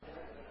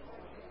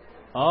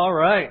All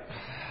right.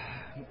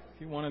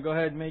 If you want to go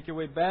ahead and make your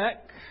way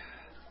back,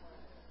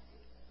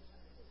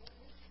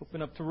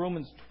 open up to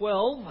Romans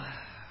 12.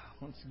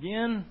 Once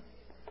again,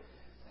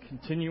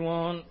 continue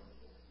on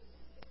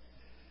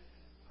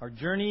our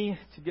journey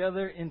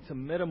together into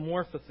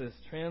metamorphosis,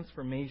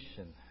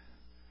 transformation.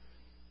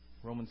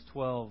 Romans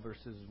 12,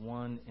 verses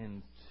 1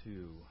 and 2.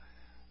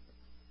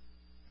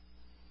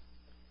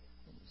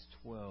 Romans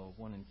 12,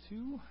 1 and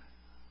 2.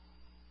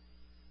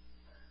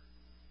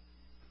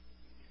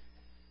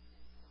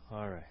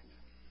 All right.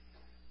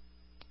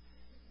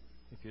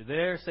 If you're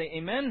there, say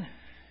amen.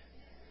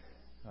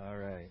 All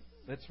right.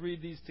 Let's read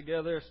these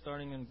together,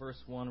 starting in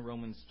verse 1,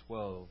 Romans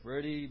 12.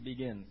 Ready?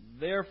 Begin.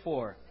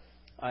 Therefore,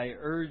 I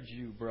urge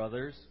you,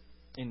 brothers,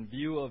 in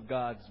view of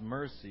God's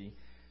mercy,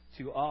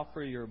 to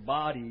offer your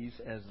bodies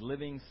as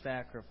living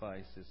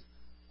sacrifices,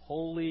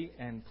 holy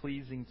and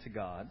pleasing to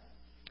God.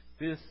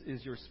 This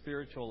is your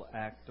spiritual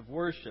act of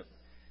worship.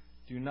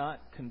 Do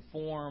not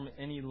conform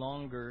any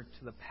longer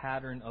to the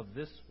pattern of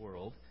this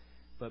world,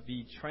 but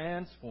be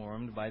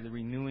transformed by the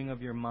renewing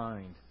of your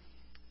mind.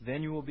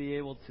 Then you will be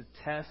able to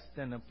test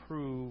and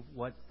approve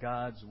what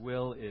God's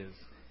will is,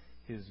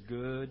 His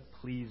good,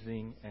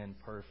 pleasing, and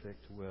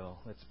perfect will.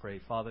 Let's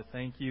pray. Father,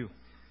 thank you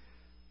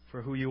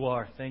for who you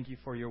are. Thank you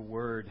for your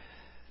word.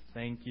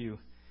 Thank you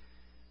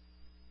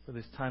for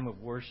this time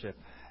of worship.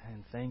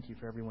 And thank you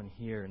for everyone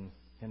here.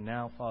 And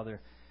now,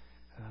 Father,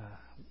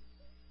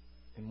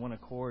 in one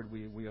accord,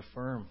 we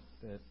affirm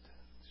that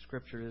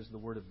Scripture is the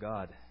Word of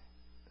God,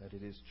 that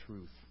it is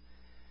truth.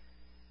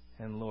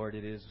 And Lord,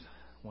 it is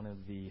one of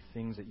the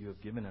things that you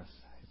have given us.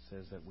 It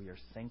says that we are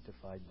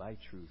sanctified by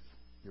truth.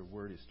 Your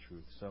Word is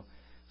truth. So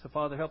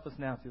Father, help us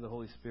now through the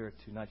Holy Spirit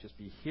to not just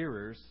be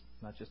hearers,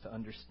 not just to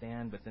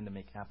understand, but then to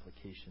make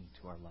application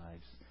to our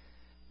lives.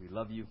 We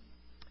love you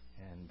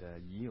and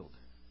yield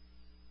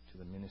to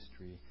the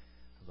ministry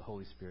of the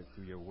Holy Spirit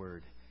through your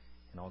Word.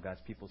 And all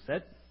God's people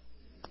said,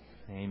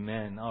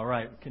 amen. All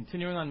right,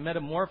 continuing on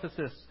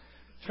metamorphosis,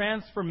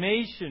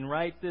 transformation,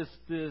 right? This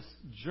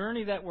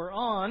journey that we're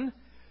on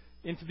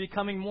into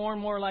becoming more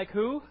and more like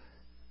who?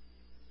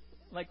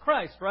 Like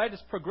Christ, right?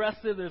 It's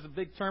progressive. There's a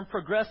big term,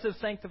 progressive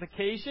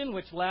sanctification,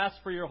 which lasts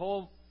for your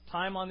whole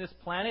time on this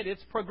planet.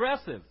 It's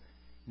progressive.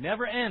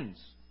 Never ends.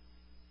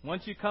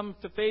 Once you come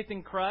to faith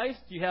in Christ,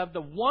 you have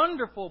the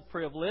wonderful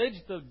privilege,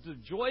 the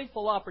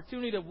joyful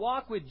opportunity to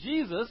walk with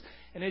Jesus.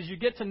 And as you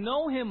get to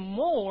know Him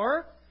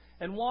more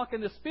and walk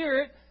in the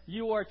Spirit,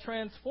 you are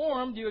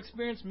transformed. You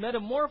experience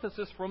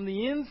metamorphosis from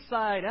the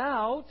inside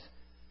out.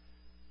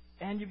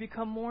 And you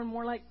become more and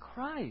more like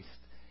Christ.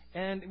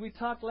 And we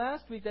talked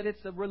last week that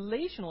it's a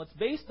relational. It's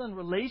based on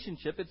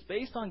relationship. It's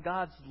based on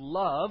God's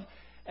love.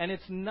 And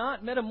it's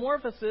not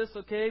metamorphosis,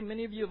 okay?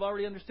 Many of you have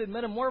already understood.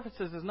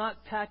 Metamorphosis is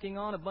not tacking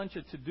on a bunch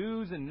of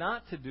to-dos and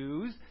not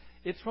to-dos.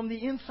 It's from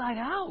the inside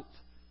out.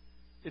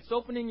 It's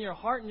opening your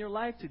heart and your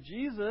life to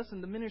Jesus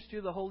and the ministry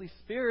of the Holy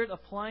Spirit,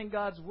 applying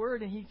God's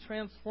Word, and He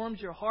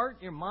transforms your heart,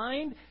 your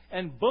mind,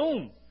 and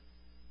boom!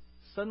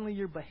 Suddenly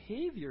your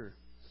behavior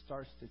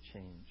starts to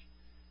change.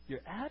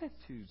 Your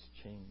attitudes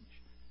change.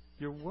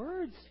 Your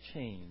words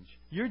change.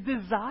 Your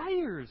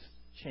desires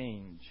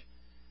change.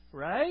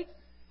 Right?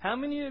 How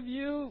many of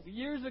you,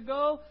 years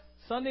ago,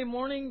 Sunday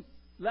morning,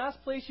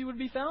 last place you would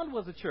be found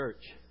was a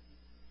church?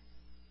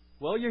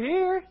 Well, you're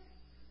here.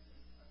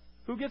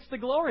 Who gets the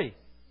glory?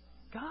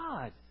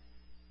 God.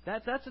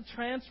 That's a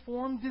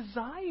transformed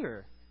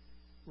desire.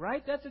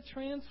 Right? That's a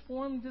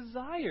transformed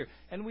desire.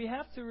 And we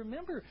have to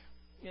remember,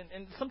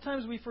 and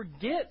sometimes we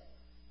forget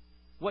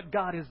what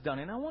God has done.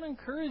 And I want to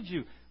encourage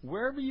you,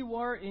 wherever you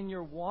are in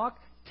your walk,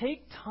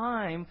 take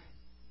time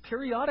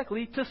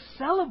periodically to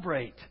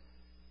celebrate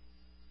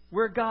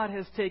where God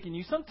has taken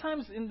you.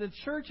 Sometimes in the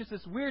church, it's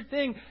this weird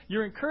thing.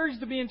 You're encouraged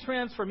to be in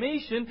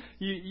transformation.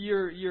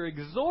 You're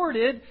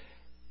exhorted.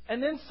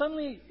 And then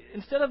suddenly,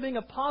 instead of being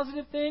a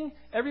positive thing,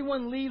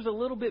 everyone leaves a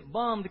little bit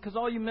bummed because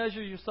all you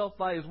measure yourself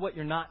by is what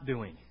you're not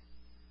doing.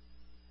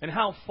 And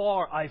how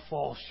far I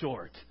fall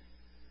short.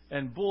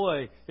 And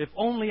boy, if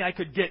only I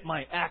could get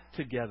my act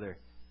together.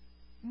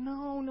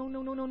 No.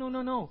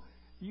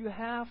 You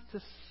have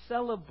to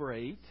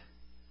celebrate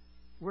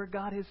where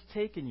God has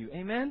taken you.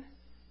 Amen?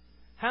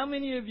 How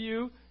many of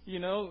you,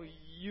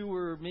 you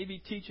were maybe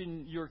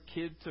teaching your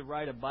kid to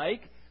ride a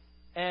bike,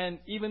 and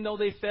even though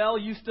they fell,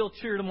 you still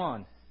cheered them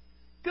on?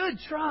 Good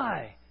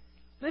try.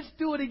 Let's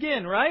do it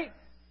again, right?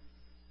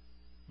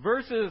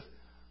 Versus,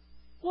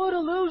 what a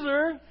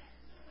loser.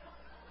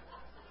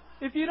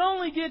 If you'd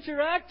only get your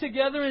act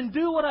together and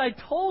do what I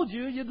told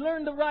you, you'd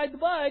learn to ride the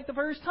bike the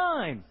first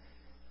time.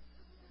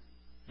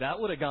 That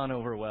would have gone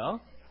over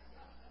well.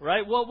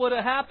 Right? What would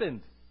have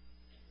happened?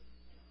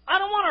 I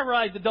don't want to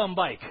ride the dumb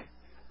bike.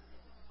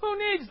 Who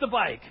needs the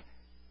bike?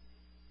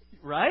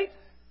 Right?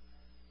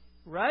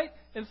 Right?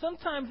 And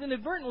sometimes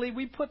inadvertently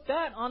we put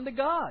that onto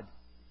God.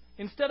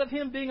 Instead of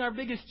Him being our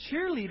biggest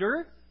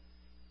cheerleader,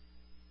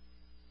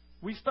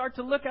 we start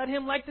to look at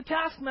Him like the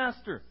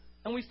taskmaster.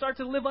 And we start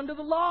to live under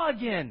the law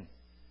again.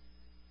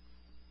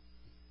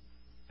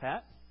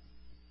 Pat?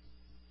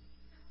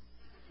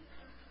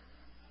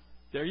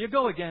 There you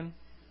go again.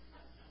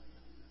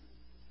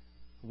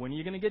 When are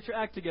you going to get your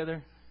act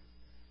together?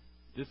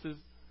 This is,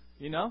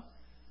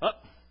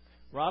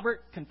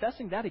 Robert,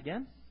 confessing that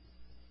again?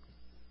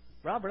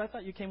 Robert, I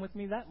thought you came with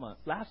me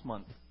last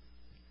month.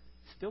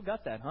 Still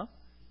got that, huh?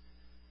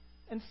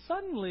 And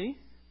suddenly,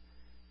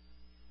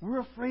 we're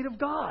afraid of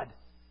God.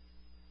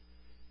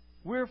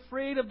 We're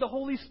afraid of the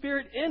Holy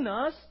Spirit in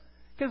us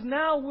because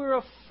now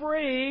we're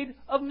afraid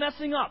of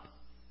messing up.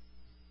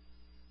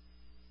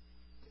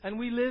 And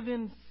we live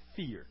in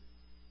fear.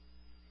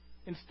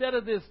 Instead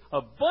of this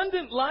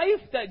abundant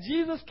life that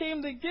Jesus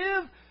came to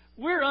give,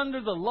 we're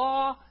under the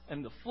law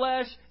and the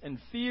flesh and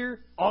fear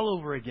all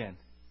over again.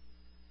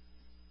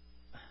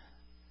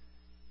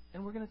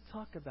 And we're going to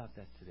talk about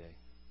that today.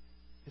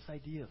 This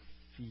idea of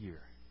fear.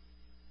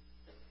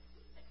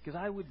 Because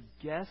I would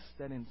guess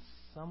that in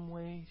some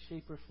way,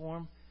 shape, or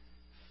form,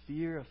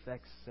 fear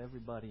affects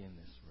everybody in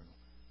this room.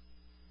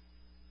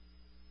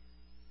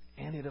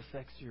 And it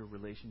affects your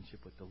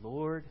relationship with the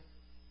Lord.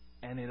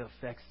 And it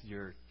affects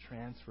your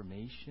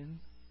transformation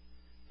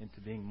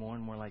into being more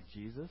and more like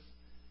Jesus.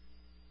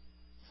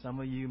 Some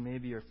of you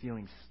maybe are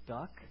feeling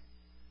stuck.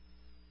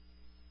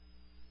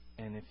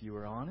 And if you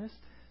are honest,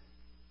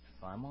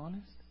 if I'm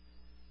honest,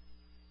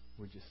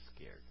 we're just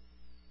scared.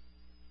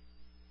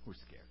 We're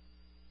scared.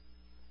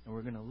 And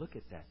we're going to look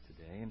at that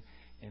today.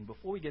 And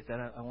before we get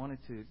that, I wanted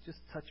to just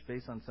touch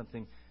base on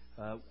something.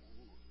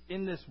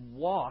 In this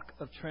walk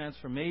of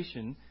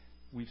transformation,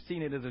 we've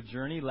seen it as a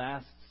journey.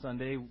 Last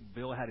Sunday,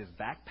 Bill had his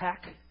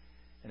backpack,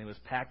 and it was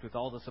packed with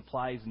all the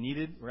supplies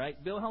needed,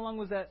 right? Bill, how long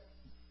was that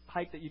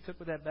hike that you took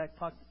with that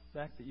backpack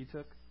that you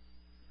took?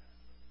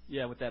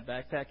 Yeah, with that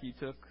backpack you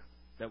took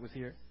that was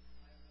here?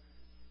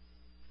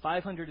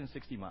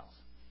 560 miles.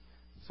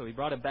 So he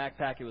brought a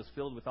backpack. It was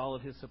filled with all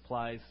of his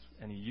supplies,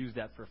 and he used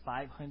that for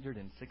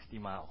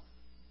 560-mile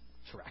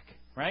trek,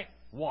 right?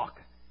 Walk.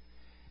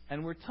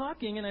 And we're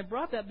talking, and I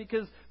brought that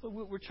because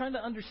we're trying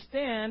to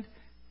understand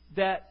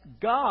that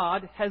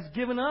God has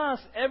given us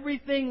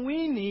everything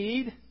we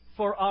need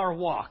for our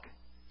walk.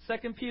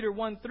 2 Peter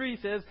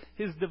 1:3 says,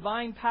 His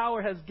divine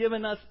power has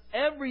given us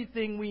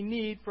everything we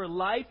need for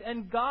life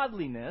and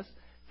godliness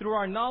through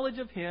our knowledge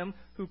of Him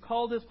who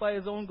called us by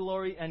His own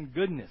glory and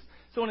goodness.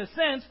 So in a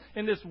sense,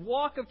 in this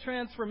walk of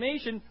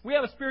transformation, we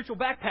have a spiritual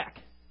backpack.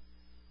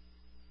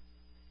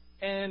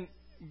 And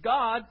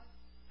God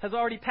has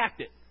already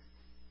packed it.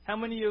 How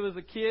many of you as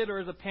a kid or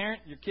as a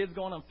parent, your kid's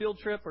going on a field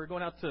trip or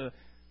going out to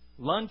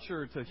lunch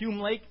or to Hume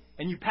Lake,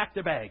 and you pack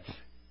their bags?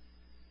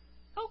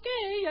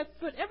 Okay, I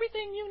put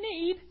everything you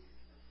need.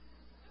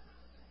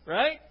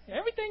 Right?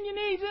 Everything you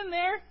need's in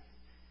there.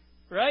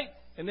 Right?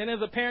 And then as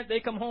a parent, they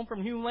come home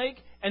from Hume Lake,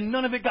 and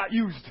none of it got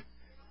used.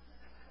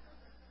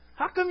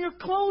 How come your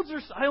clothes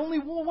are... I only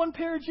wore one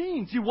pair of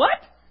jeans. You what?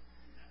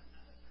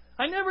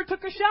 I never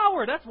took a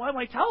shower. That's why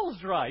my towel's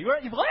dry. You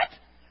what?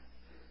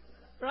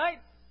 Right?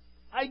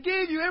 I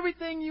gave you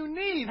everything you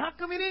need. How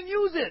come you didn't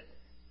use it?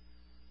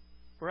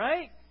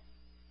 Right?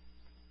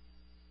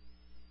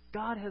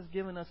 God has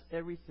given us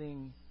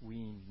everything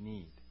we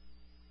need.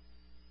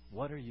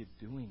 What are you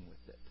doing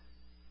with it?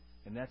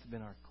 And that's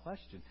been our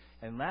question.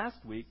 And last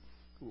week,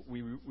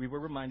 we were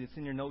reminded, it's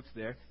in your notes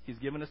there, He's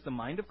given us the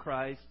mind of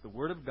Christ, the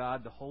Word of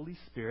God, the Holy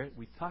Spirit.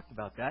 We talked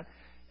about that.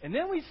 And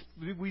then we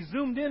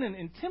zoomed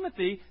in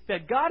Timothy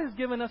that God has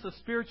given us a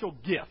spiritual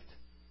gift.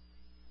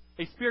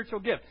 A spiritual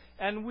gift.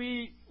 And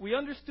we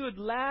understood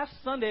last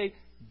Sunday,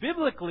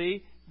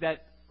 biblically,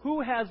 that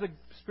who has a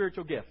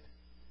spiritual gift?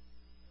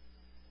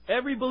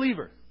 Every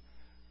believer.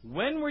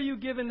 When were you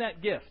given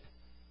that gift?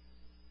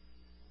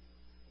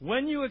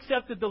 When you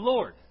accepted the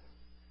Lord.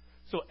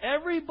 So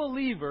every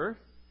believer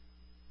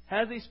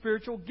has a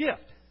spiritual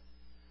gift.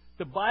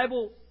 The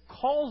Bible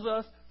calls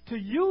us to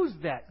use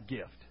that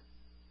gift.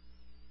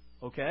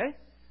 Okay?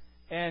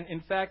 And in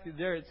fact,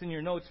 there it's in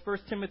your notes, 1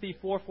 Timothy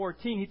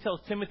 4:14, he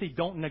tells Timothy,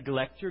 don't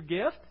neglect your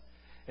gift.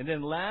 And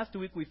then last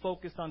week we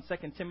focused on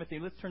 2 Timothy.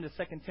 Let's turn to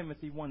 2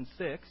 Timothy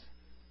 1:6.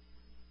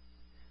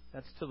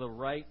 That's to the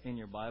right in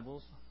your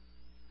Bibles.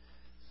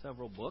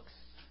 Several books.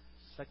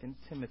 2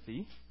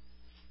 Timothy.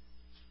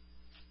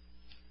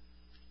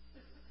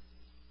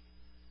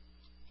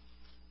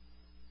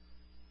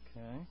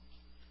 Okay.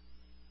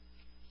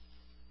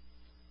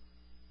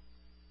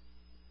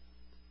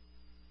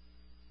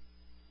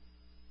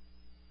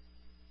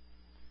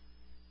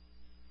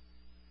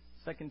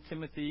 Second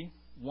Timothy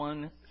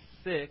 1:6.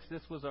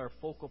 This was our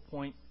focal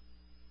point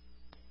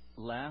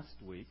last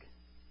week.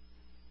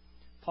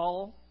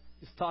 Paul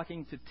is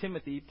talking to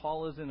Timothy.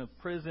 Paul is in a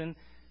prison,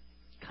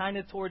 kind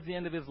of towards the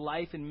end of his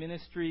life in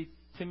ministry.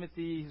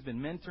 Timothy, he's been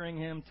mentoring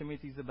him.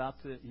 Timothy's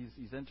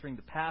he's entering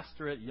the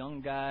pastorate,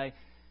 young guy.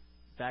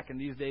 Back in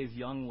these days,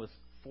 young was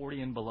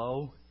 40 and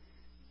below.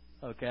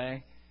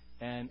 Okay?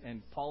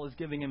 And Paul is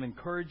giving him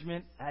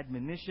encouragement,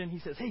 admonition. He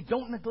says, hey,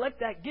 don't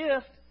neglect that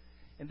gift.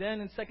 And then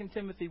in 2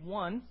 Timothy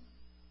 1:6,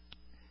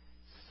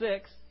 2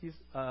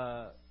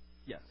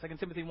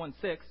 Timothy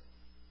 1:6,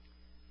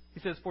 He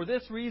says, for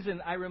this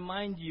reason I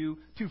remind you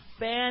to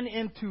fan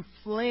into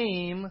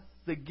flame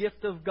the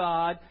gift of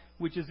God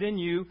which is in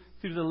you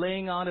through the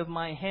laying on of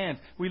my hands.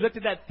 We looked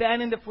at that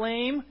fan into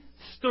flame,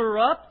 stir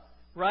up,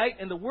 right?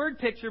 And the word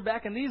picture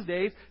back in these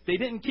days, they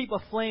didn't keep a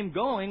flame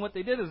going. What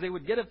they did is they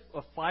would get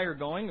a fire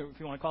going, or if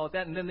you want to call it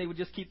that, and then they would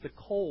just keep the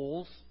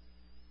coals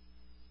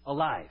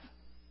alive.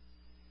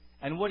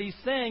 And what he's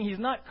saying, he's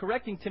not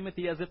correcting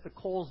Timothy as if the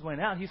coals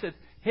went out. He says,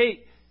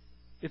 hey,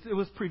 it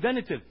was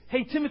preventative.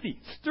 Hey, Timothy,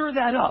 stir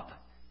that up.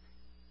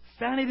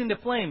 Fan it into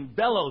flame.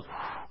 Bellows.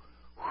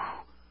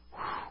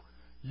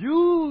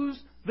 Use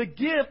the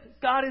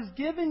gift God has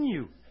given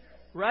you.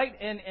 Right?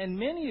 And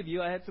many of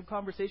you, I had some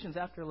conversations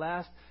after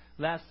last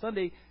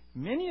Sunday.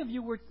 Many of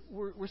you were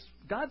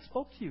God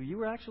spoke to you. You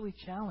were actually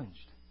challenged.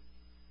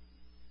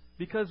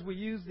 Because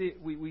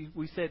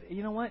we said,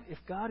 you know what? If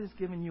God has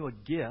given you a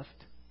gift,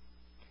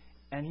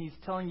 and He's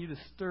telling you to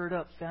stir it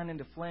up, fan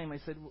into flame, I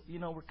said, well, you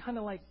know, we're kind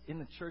of like in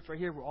the church right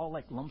here, we're all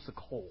like lumps of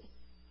coal.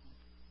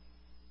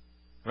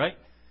 Right?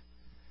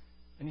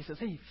 And He says,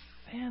 hey,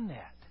 fan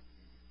that.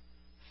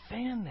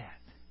 Fan that.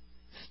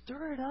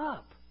 Stir it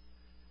up.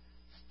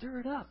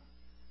 Stir it up.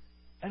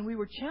 And we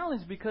were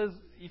challenged because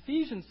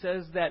Ephesians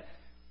says that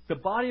the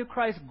body of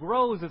Christ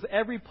grows as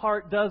every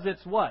part does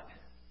its what?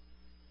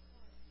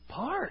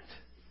 Part.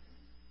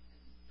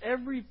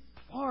 Every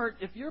part.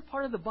 If you're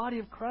part of the body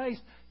of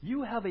Christ,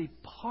 you have a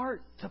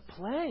part to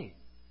play.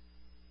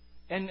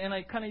 And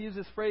I kind of use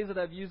this phrase that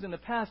I've used in the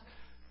past,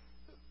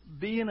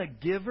 being a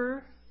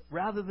giver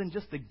rather than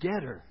just a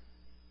getter.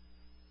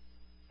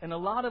 And a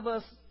lot of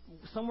us,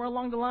 somewhere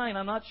along the line,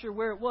 I'm not sure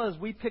where it was,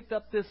 we picked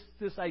up this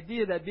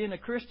idea that being a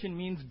Christian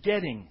means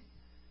getting.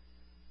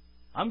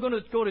 I'm going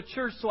to go to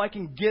church so I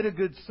can get a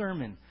good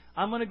sermon.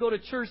 I'm going to go to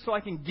church so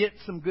I can get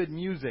some good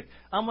music.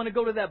 I'm going to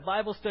go to that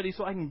Bible study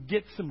so I can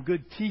get some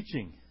good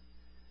teaching.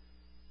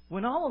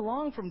 When all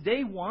along from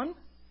day one,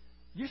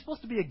 you're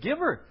supposed to be a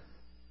giver.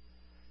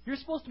 You're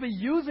supposed to be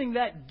using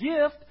that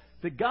gift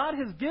that God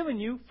has given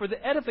you for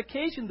the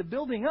edification, the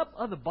building up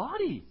of the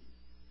body.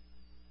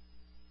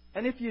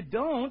 And if you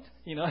don't,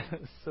 you know,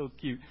 it was so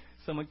cute.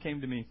 Someone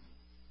came to me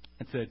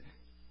and said,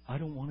 I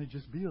don't want to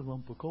just be a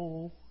lump of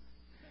coal.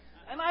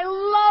 And I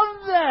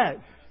love that.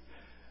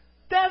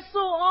 That's so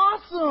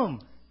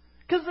awesome.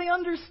 Because they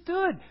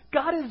understood.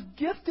 God has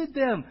gifted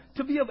them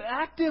to be an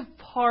active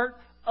part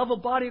of a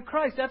body of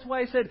Christ. That's why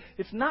I said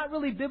it's not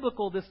really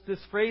biblical, this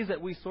phrase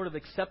that we sort of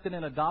accepted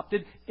and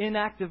adopted,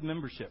 inactive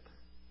membership.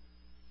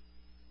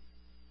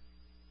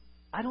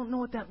 I don't know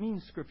what that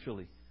means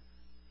scripturally.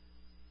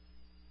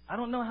 I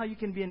don't know how you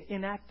can be an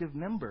inactive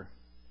member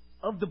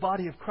of the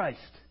body of Christ.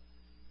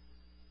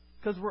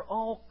 Because we're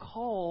all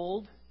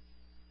called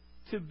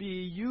to be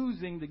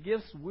using the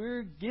gifts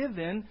we're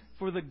given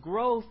for the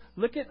growth.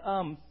 Look at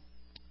 1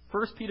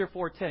 Peter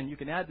 4:10. You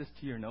can add this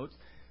to your notes.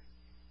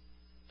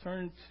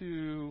 Turn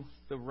to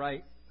the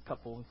right a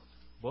couple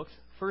books.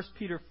 1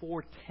 Peter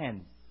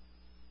 4:10.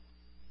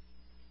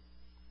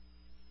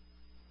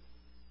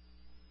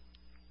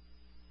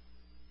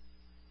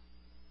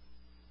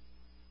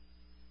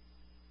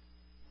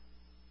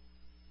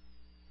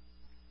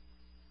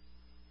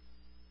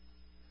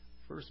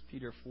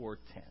 Peter 4:10.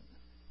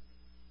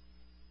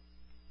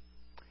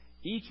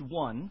 Each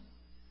one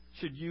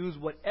should use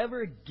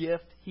whatever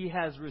gift he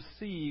has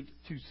received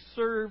to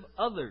serve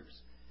others,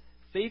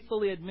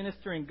 faithfully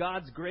administering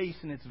God's grace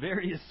in its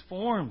various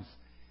forms.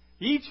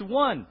 Each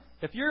one.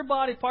 If you're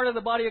part of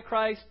the body of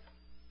Christ,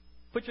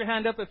 put your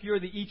hand up if you're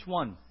the each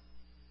one.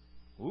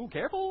 Ooh,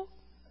 careful.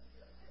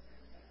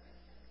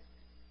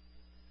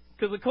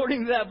 Because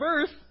according to that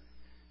verse,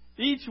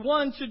 each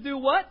one should do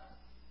what?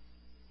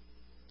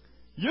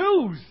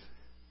 Use.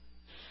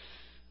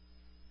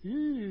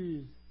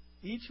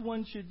 Each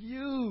one should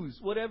use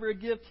whatever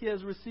gift he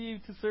has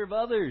received to serve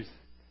others.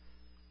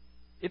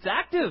 It's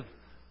active.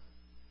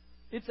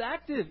 It's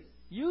active.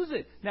 Use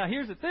it. Now,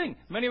 here's the thing.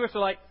 Many of us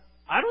are like,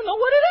 I don't know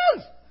what it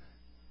is.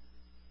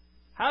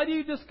 How do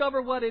you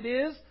discover what it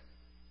is?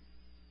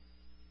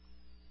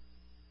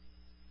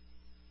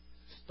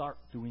 Start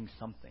doing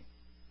something.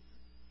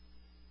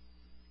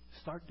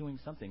 Start doing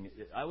something.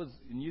 I was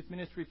in youth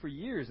ministry for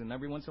years, and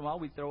every once in a while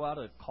we'd throw out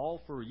a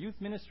call for youth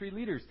ministry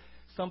leaders.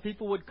 Some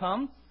people would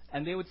come,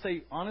 and they would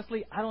say,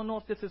 honestly, I don't know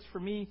if this is for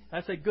me. And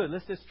I'd say, good,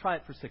 let's just try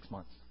it for 6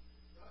 months.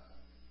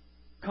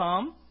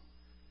 Come,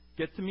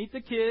 get to meet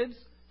the kids,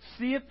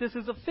 see if this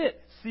is a fit,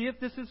 see if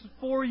this is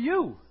for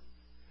you.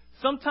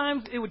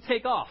 Sometimes it would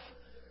take off.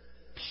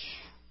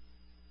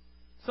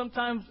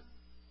 Sometimes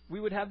we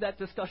would have that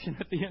discussion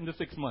at the end of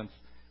 6 months.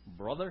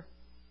 Brother,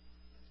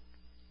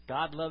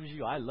 God loves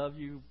you, I love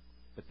you,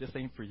 but this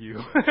ain't for you.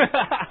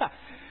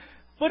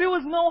 But it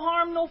was no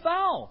harm, no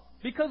foul,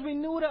 because we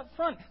knew it up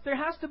front. There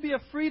has to be a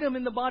freedom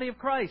in the body of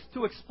Christ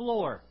to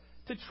explore,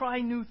 to try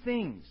new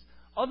things.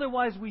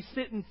 Otherwise, we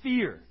sit in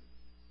fear.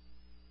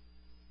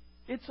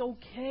 It's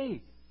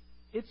okay.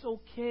 It's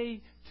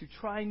okay to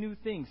try new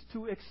things,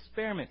 to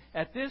experiment.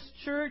 At this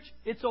church,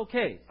 it's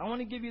okay. I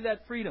want to give you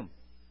that freedom.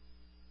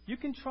 You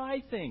can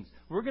try things.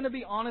 We're going to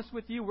be honest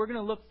with you. We're going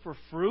to look for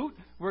fruit.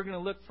 We're going to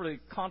look for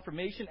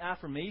confirmation,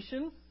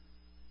 affirmation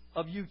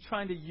of you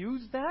trying to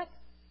use that.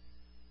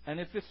 And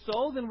if it's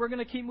so, then we're going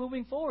to keep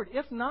moving forward.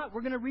 If not,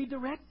 we're going to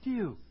redirect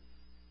you.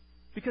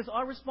 Because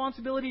our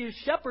responsibility as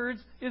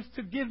shepherds is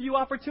to give you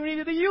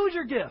opportunity to use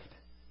your gift.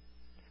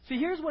 See,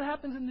 here's what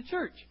happens in the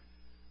church.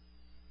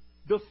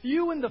 The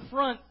few in the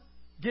front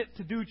get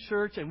to do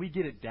church, and we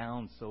get it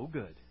down so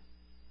good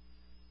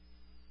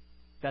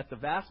that the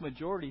vast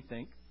majority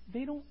think,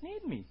 they don't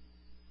need me.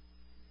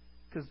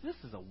 Because this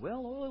is a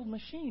well-oiled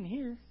machine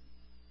here.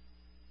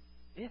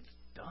 It's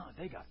done.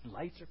 They got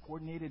lights are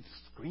coordinated.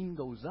 Screen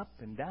goes up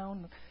and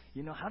down.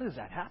 You know, how does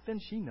that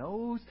happen? She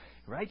knows,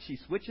 right? She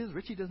switches.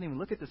 Richie doesn't even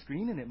look at the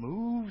screen and it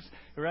moves,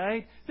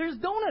 right? There's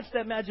donuts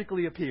that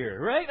magically appear,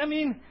 right? I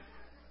mean,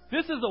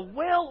 this is a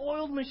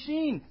well-oiled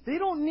machine. They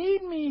don't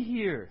need me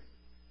here.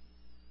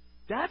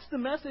 That's the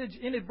message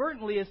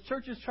inadvertently as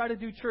churches try to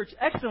do church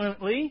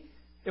excellently.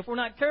 If we're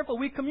not careful,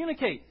 we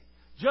communicate.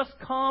 Just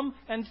come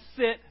and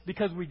sit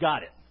because we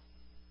got it.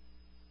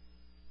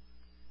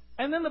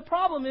 And then the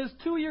problem is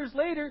 2 years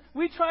later,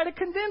 we try to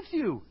convince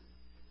you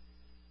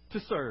to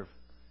serve.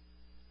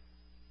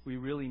 We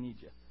really need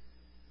you.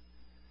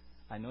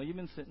 I know you've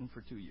been sitting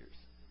for 2 years.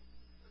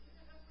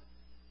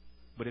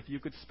 But if you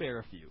could spare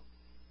a few,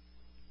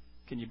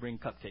 can you bring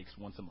cupcakes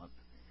once a month?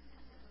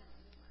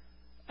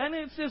 And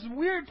it's this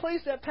weird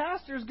place that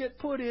pastors get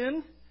put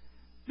in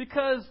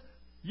because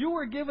you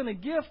were given a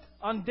gift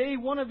on day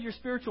one of your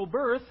spiritual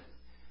birth.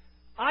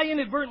 I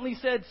inadvertently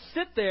said,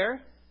 sit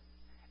there.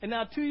 And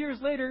now 2 years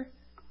later,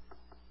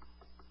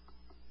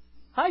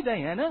 hi,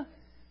 Diana.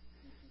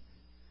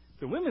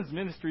 The women's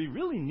ministry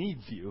really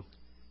needs you.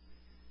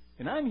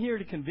 And I'm here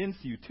to convince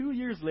you 2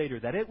 years later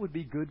that it would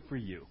be good for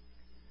you.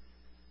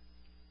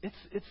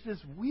 It's this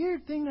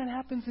weird thing that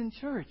happens in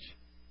church.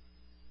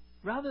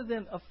 Rather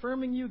than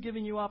affirming you,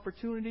 giving you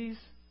opportunities,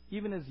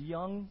 even as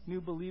young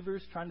new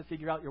believers trying to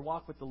figure out your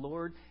walk with the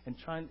Lord and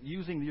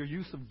using your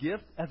use of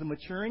gift as a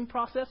maturing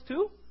process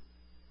too,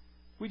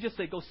 we just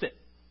say, go sit.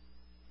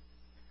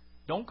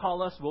 Don't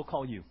call us, we'll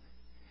call you.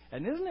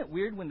 And isn't it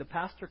weird when the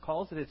pastor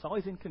calls that it's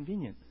always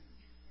inconvenient?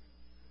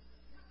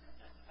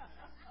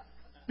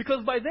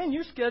 Because by then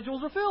your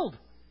schedules are filled.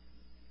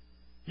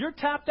 You're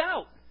tapped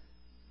out.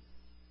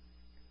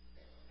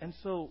 And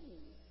so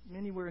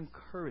many were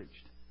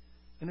encouraged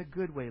in a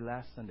good way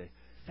last Sunday.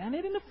 Fan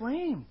it in the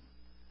flame.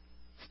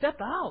 Step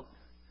out.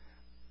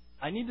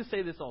 I need to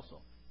say this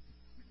also.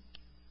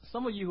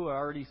 Some of you who are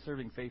already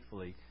serving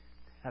faithfully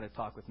had a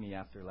talk with me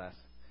after last,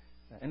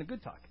 and a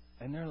good talk.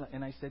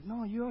 And I said,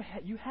 no,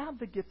 you have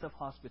the gift of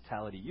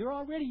hospitality. You're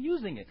already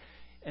using it.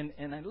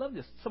 And I love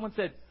this. Someone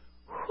said,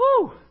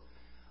 whew,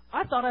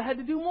 I thought I had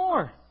to do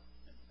more.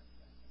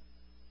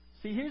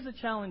 See, here's a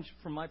challenge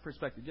from my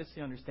perspective, just so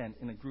you understand,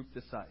 in a group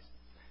this size.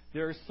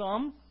 There are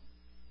some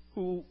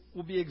who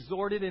will be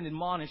exhorted and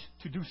admonished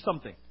to do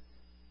something.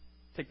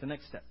 Take the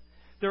next step.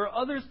 There are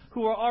others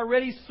who are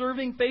already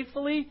serving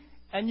faithfully,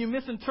 and you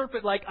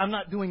misinterpret like, I'm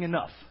not doing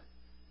enough.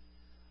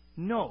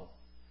 No.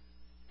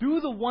 Do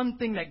the one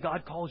thing that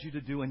God calls you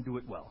to do and do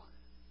it well.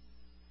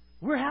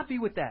 We're happy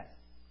with that.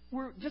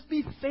 Just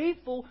be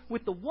faithful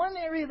with the one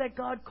area that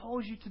God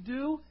calls you to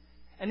do.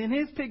 And in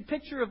His big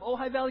picture of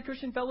Ojai Valley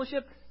Christian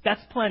Fellowship,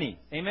 that's plenty.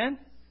 Amen?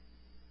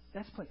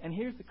 That's plenty. And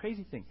here's the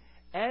crazy thing.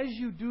 As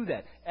you do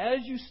that, as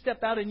you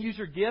step out and use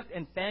your gift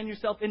and fan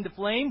yourself into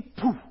flame,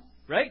 poof,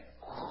 right?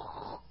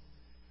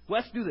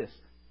 Wes, do this.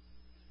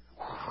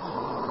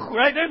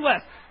 Right? There's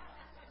Wes.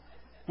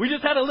 We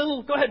just had a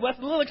little, go ahead, Wes,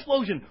 a little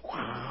explosion.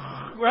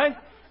 Right?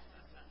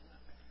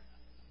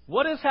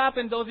 What has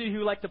happened, those of you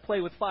who like to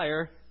play with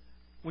fire,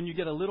 when you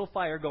get a little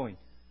fire going?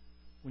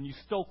 When you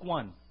stoke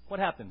one, what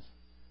happens?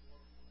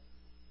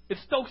 It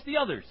stokes the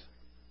others.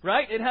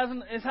 Right? It has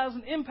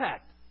an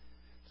impact.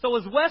 So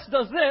as Wes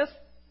does this,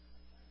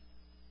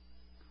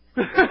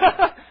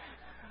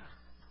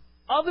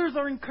 others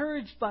are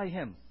encouraged by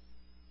him.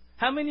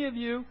 How many of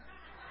you...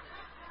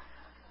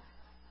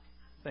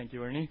 Thank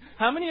you, Ernie.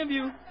 How many of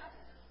you...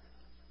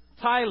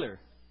 Tyler,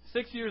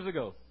 6 years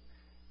ago,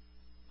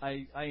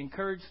 I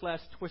encouraged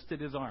 / twisted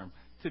his arm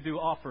to do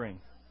offering.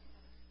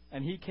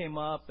 And he came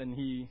up and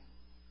he...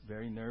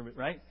 Very nervous,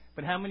 right?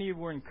 But how many of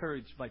you were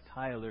encouraged by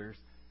Tyler's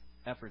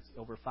efforts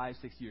over 5-6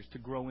 years to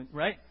grow in...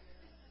 Right?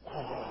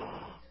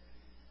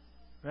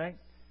 Right?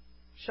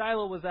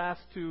 Shiloh was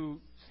asked to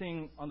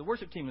sing on the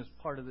worship team as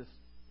part of this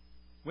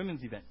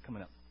women's event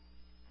coming up.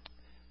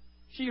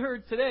 She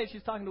heard today,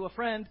 she's talking to a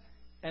friend,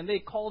 and they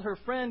called her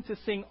friend to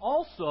sing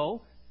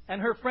also,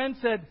 and her friend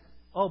said,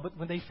 oh, but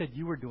when they said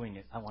you were doing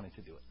it, I wanted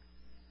to do it.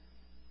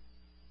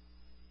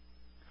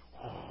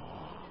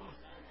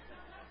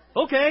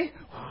 Okay.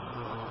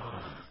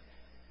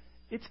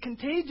 It's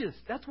contagious.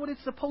 That's what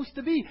it's supposed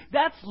to be.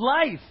 That's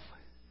life.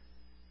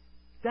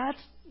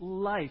 That's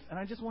life. And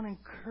I just want to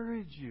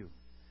encourage you.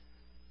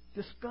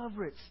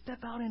 Discover it. Step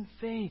out in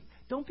faith.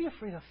 Don't be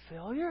afraid of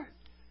failure.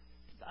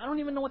 I don't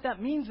even know what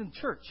that means in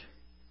church.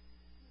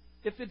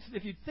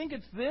 If you think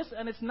it's this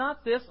and it's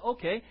not this,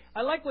 okay.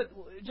 I like what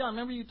John.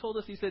 Remember you told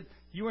us. You said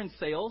you were in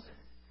sales,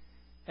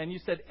 and you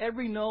said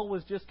every no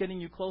was just getting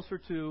you closer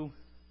to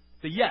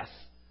the yes.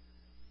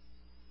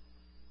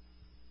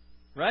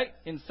 Right?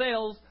 In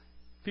sales,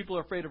 people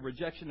are afraid of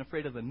rejection,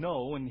 afraid of the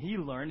no, and he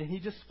learned, and he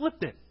just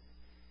flipped it.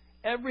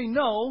 Every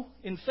no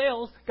in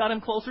sales got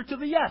him closer to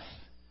the yes.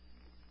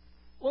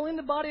 Well, in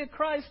the body of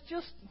Christ,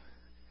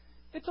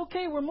 it's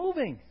okay, we're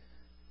moving.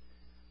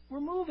 We're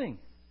moving.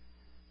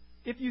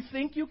 If you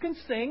think you can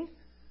sing,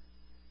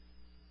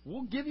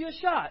 we'll give you a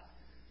shot.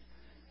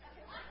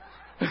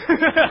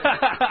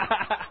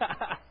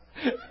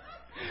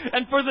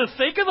 And for the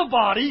sake of the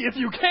body, if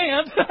you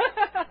can't...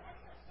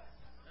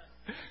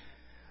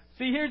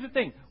 See, here's the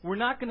thing. We're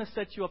not going to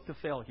set you up to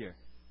fail here.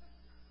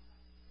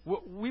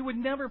 We would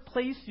never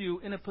place you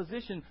in a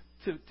position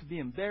to be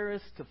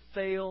embarrassed, to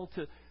fail.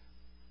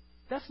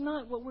 That's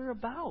not what we're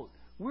about.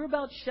 We're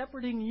about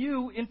shepherding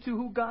you into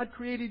who God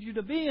created you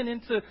to be and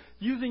into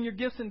using your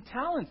gifts and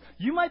talents.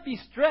 You might be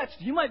stretched.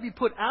 You might be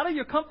put out of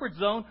your comfort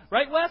zone.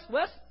 Right,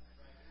 Wes?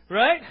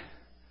 Right?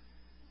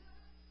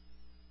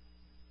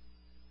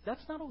 That's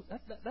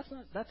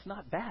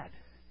not bad.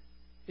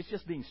 It's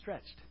just being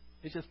stretched.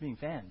 It's just being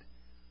fanned.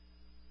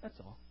 That's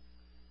all.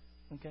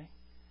 Okay?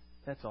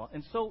 That's all.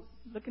 And so,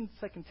 look in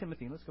 2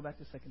 Timothy. Let's go back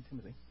to 2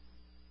 Timothy.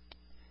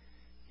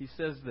 He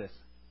says this.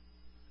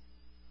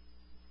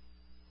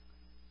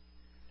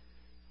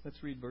 Let's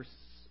read verse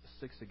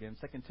 6 again.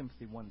 2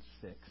 Timothy 1:6.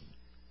 It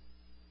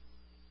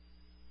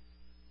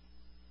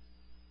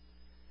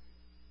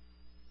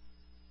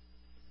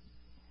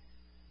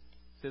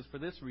says, "For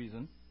this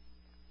reason,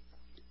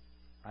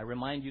 I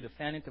remind you to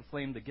fan into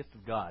flame the gift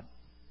of God,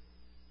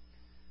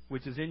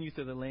 which is in you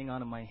through the laying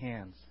on of my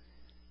hands.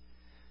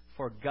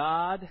 For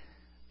God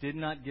did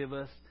not give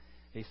us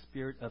a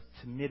spirit of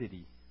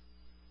timidity,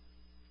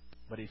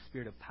 but a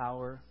spirit of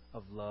power,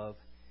 of love,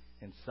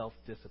 and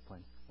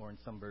self-discipline." Or in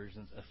some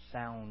versions, a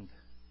sound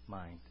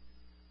mind.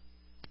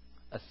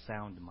 A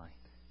sound mind.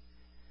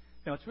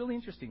 Now, it's really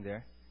interesting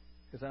there,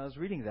 because I was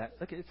reading that.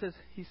 Look,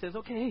 he says,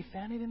 okay, hey,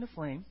 fan it into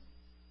flame.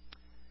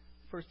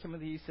 1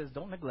 Timothy, he says,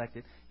 don't neglect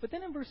it. But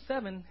then in verse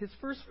 7, his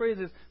first phrase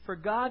is, for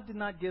God did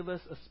not give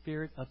us a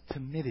spirit of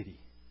timidity.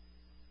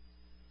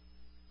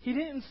 He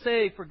didn't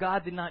say, for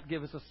God did not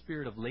give us a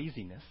spirit of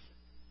laziness.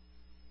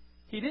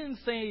 He didn't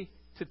say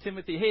to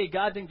Timothy, hey,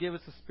 God didn't give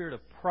us a spirit of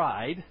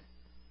pride.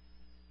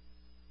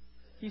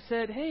 He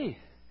said, hey,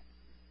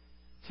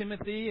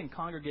 Timothy and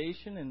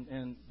congregation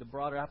and the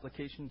broader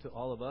application to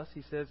all of us,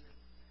 he says,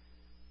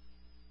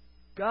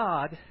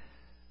 God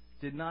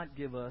did not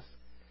give us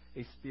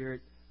a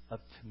spirit of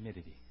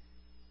timidity.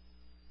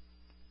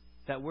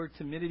 That word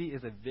timidity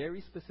is a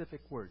very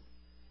specific word.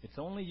 It's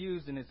only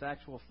used in its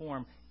actual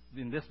form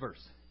in this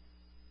verse.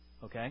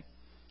 Okay?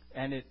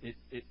 And it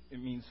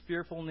means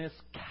fearfulness,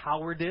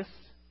 cowardice.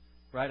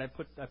 Right? I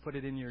put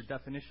it in your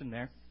definition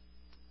there,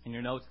 in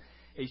your notes.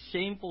 A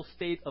shameful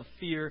state of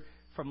fear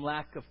from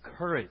lack of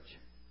courage.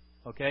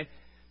 Okay?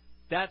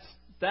 That's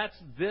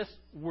this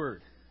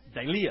word,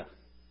 dailia.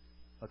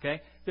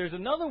 Okay? There's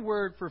another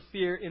word for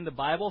fear in the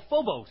Bible,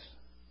 phobos,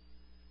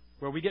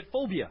 where we get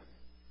phobia.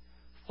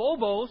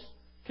 Phobos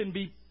can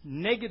be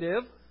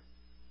negative,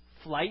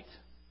 flight,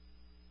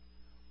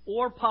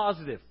 or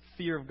positive,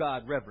 fear of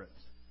God, reverence.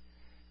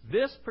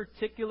 This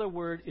particular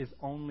word is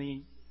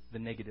only the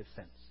negative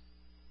sense.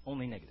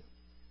 Only negative.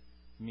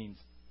 It means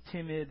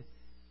timid,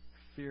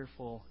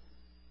 fearful,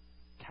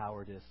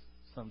 cowardice,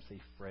 some say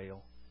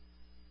frail.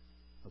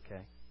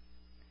 Okay?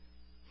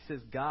 He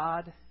says,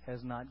 God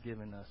has not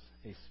given us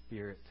a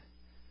spirit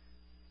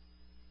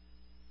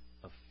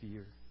of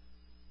fear,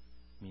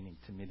 meaning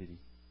timidity,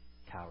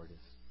 cowardice.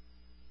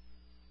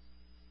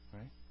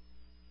 Right?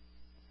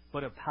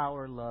 But of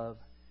power, love,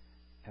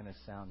 and a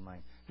sound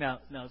mind. Now,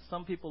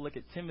 some people look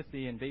at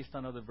Timothy, and based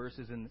on other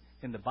verses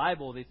in the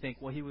Bible, they think,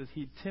 well,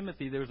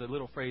 Timothy, there's a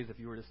little phrase, if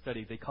you were to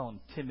study, they call him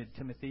timid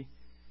Timothy.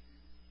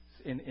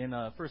 In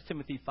 1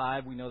 Timothy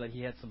 5, we know that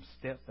he had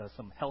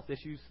some health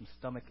issues, some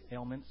stomach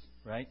ailments,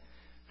 right?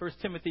 1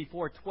 Timothy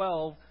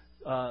 4:12,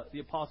 the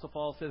Apostle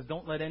Paul says,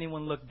 don't let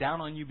anyone look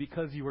down on you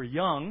because you are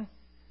young.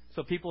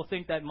 So people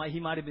think that he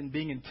might have been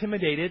being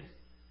intimidated,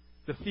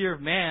 the fear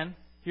of man.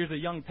 Here's a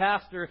young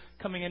pastor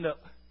coming in to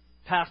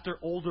pastor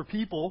older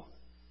people,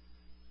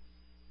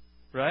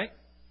 right?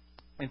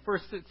 In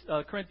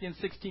 1 Corinthians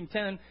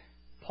 16:10,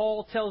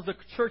 Paul tells the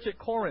church at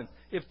Corinth,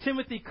 if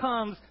Timothy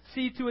comes,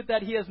 see to it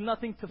that he has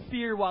nothing to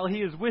fear while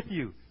he is with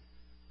you.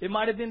 It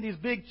might have been these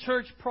big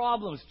church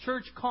problems,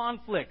 church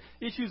conflict,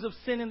 issues of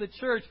sin in the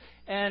church.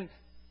 And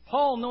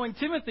Paul, knowing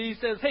Timothy,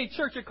 says, hey,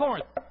 church at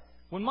Corinth,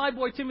 when my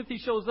boy Timothy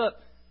shows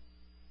up,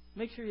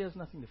 make sure he has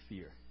nothing to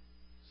fear.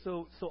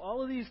 So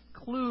all of these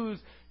clues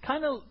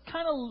kind of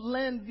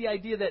lend the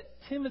idea that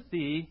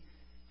Timothy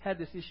had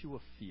this issue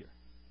of fear.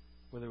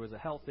 Whether it was a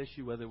health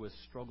issue, whether it was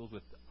struggles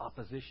with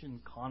opposition,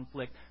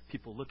 conflict,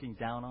 people looking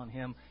down on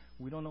him.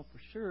 We don't know for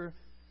sure.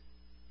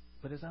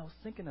 But as I was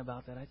thinking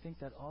about that, I think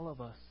that all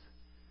of us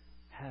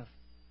have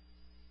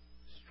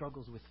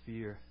struggles with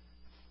fear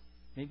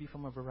Maybe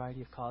from a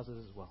variety of causes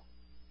as well.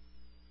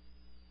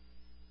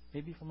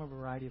 Maybe from a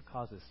variety of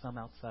causes, some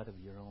outside of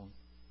your own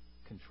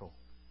control.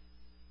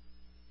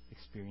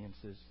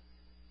 Experiences,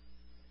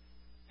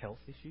 health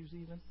issues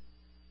even.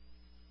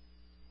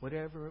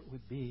 Whatever it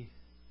would be,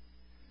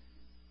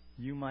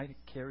 you might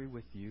carry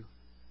with you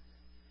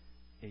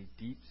a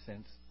deep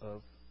sense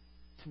of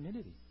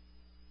timidity,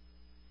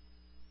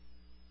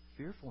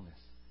 fearfulness.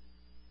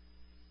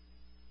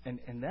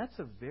 And that's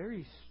a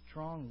very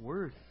strong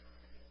word,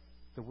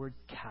 the word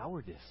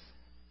cowardice.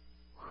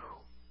 Whew.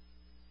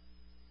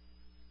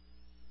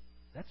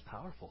 That's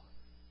powerful.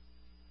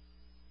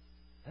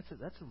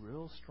 That's a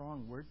real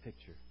strong word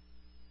picture.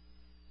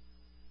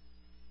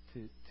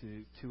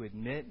 To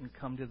admit and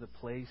come to the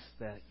place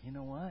that, you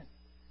know what?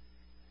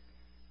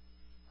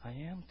 I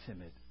am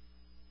timid.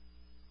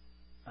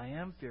 I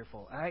am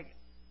fearful.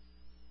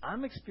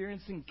 I'm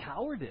experiencing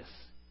cowardice.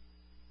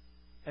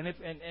 And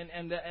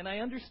I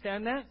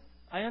understand that.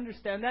 I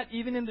understand that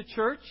even in the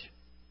church.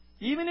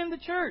 Even in the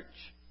church.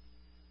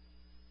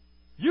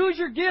 Use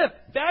your gift.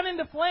 Fan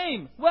into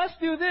flame. Let's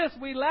do this.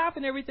 We laugh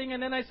and everything,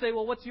 and then I say,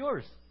 well, what's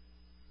yours?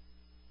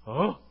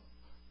 Oh?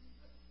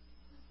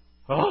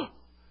 Oh?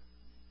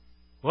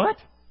 What?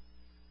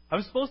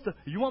 I'm supposed to...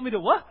 You want me to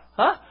what?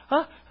 Huh?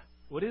 Huh?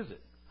 What is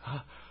it?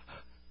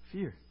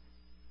 Fear.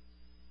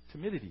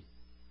 Timidity.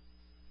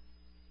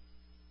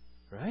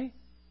 Right?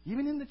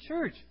 Even in the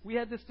church. We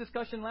had this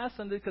discussion last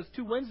Sunday because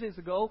 2 Wednesdays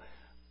ago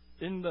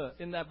in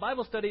that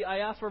Bible study I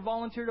asked for a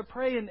volunteer to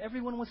pray and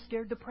everyone was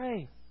scared to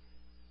pray.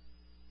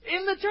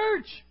 In the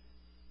church.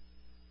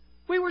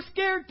 We were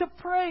scared to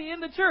pray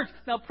in the church.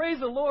 Now praise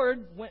the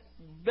Lord,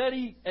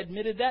 Betty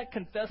admitted that,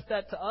 confessed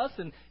that to us,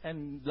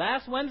 and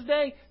last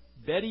Wednesday,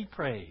 Betty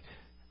prayed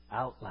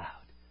out loud.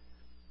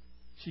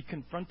 She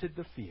confronted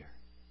the fear.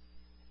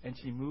 And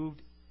she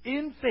moved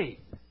in faith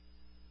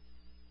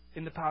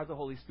in the power of the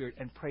Holy Spirit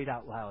and prayed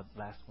out loud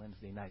last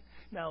Wednesday night.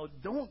 Now,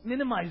 don't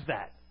minimize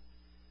that.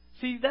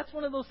 See, that's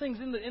one of those things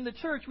in the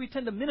church, we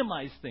tend to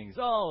minimize things.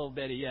 Oh,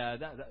 Betty, yeah,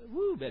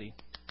 woo, Betty.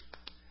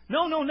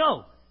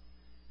 No.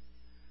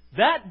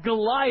 That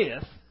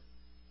Goliath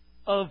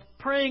of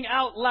praying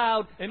out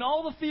loud and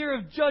all the fear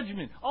of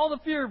judgment, all the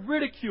fear of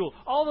ridicule,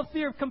 all the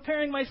fear of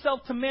comparing myself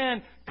to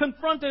man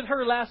confronted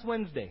her last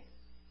Wednesday.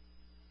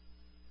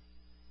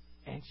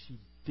 And she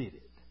did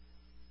it.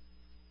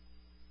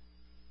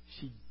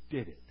 She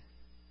did it.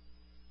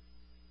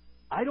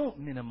 I don't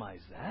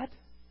minimize that.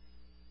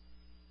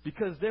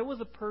 Because there was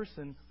a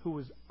person who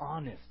was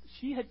honest.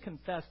 She had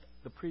confessed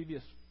the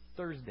previous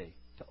Thursday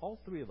to all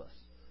 3 of us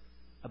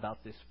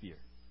about this fear.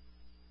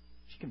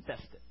 She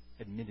confessed it,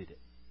 admitted it.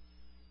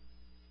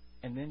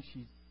 And then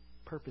she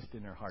purposed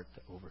in her heart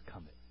to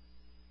overcome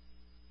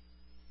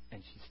it.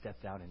 And she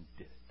stepped out and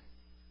did it.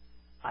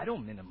 I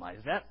don't minimize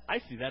that. I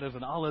see that as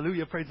an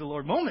hallelujah, praise the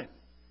Lord moment.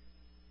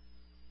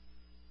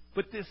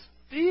 But this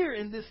fear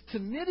and this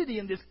timidity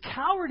and this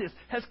cowardice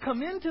has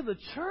come into the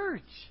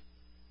church.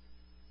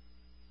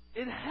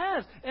 It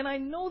has. And I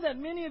know that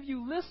many of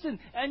you listen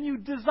and you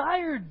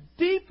desire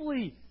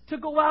deeply to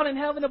go out and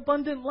have an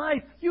abundant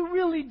life. You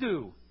really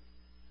do.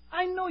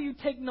 I know you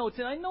take notes,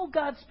 and I know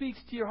God speaks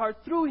to your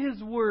heart through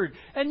His Word,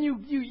 and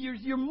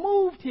you're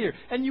moved here,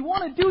 and you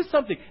want to do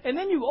something, and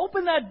then you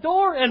open that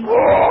door, and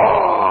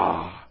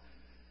whoa,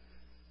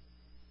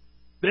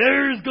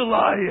 there's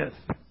Goliath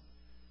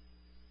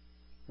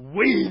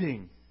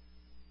waiting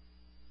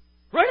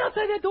right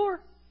outside that door.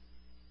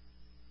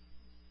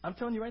 I'm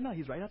telling you right now,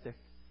 he's right out there,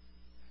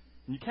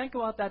 and you can't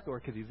go out that door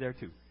because he's there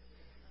too.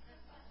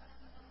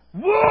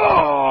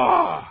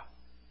 Whoa!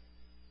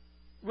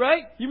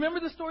 Right? You remember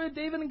the story of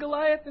David and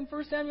Goliath in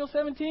 1 Samuel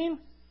 17?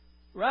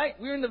 Right?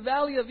 We're in the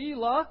valley of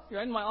Elah.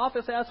 Right? In my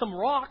office, I have some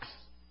rocks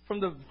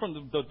from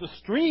the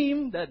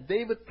stream that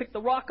David picked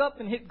the rock up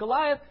and hit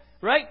Goliath.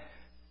 Right?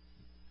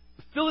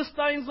 The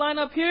Philistines line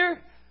up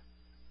here.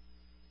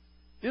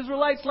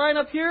 Israelites line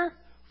up here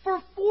for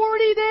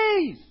 40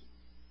 days.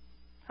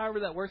 However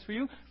that works for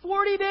you.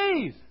 40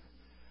 days.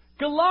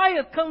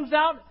 Goliath comes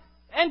out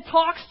and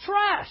talks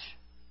trash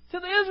to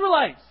the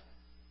Israelites.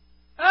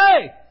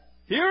 Hey!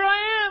 Here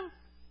I am.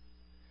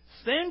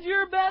 Send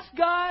your best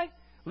guy.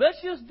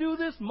 Let's just do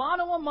this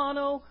mano a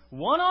mano,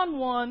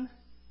 one-on-one.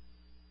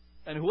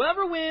 And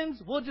whoever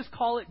wins, we'll just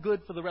call it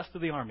good for the rest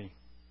of the army.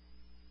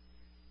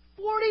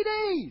 40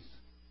 days.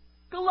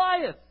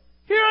 Goliath.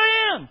 Here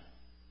I am.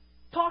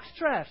 Talks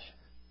trash.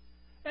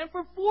 And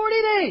for 40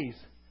 days,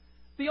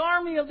 the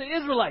army of the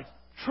Israelites,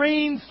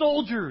 trained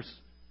soldiers,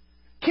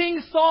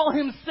 King Saul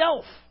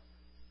himself.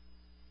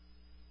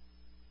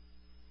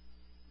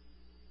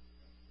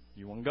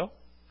 You want to go?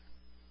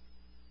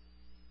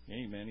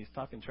 Hey, man, he's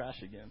talking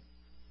trash again.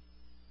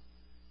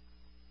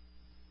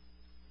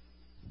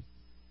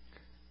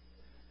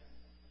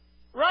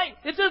 Right?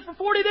 It says for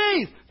 40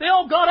 days. They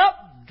all got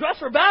up, dressed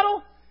for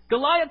battle.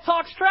 Goliath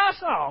talks trash.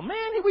 Oh,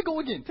 man, here we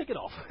go again. Take it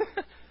off.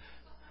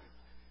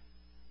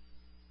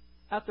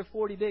 After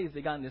 40 days,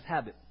 they got in this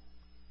habit.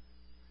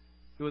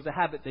 It was a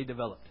habit they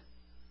developed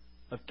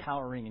of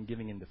cowering and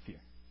giving in to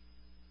fear.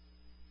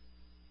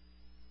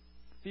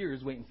 Fear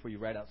is waiting for you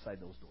right outside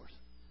those doors.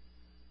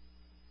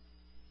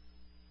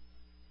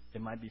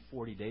 It might be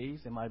 40 days.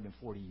 It might have been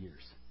 40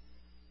 years.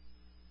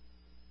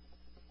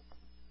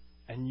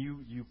 And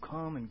you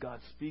come and God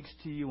speaks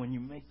to you and you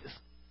make this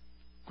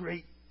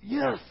great,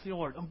 yes,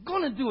 Lord, I'm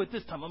going to do it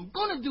this time. I'm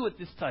going to do it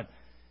this time.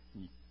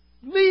 And you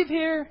leave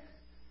here.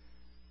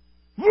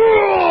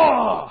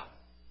 Oh,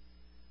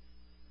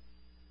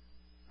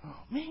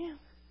 man.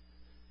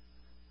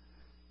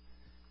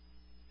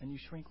 And you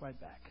shrink right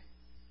back.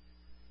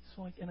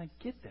 So, and I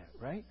get that,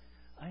 right?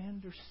 I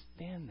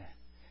understand that.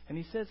 And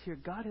he says here,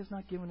 God has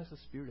not given us a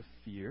spirit of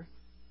fear,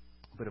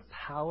 but of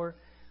power,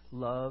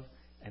 love,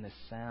 and a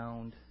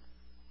sound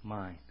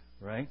mind,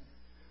 right?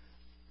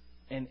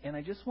 And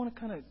I just want to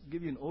kind of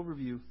give you an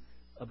overview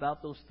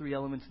about those three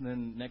elements, and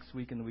then next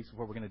week and the weeks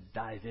before, we're going to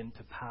dive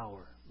into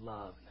power,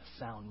 love, and a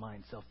sound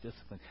mind,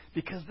 self-discipline.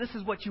 Because this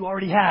is what you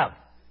already have.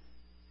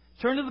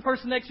 Turn to the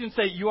person next to you and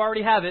say, you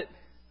already have it.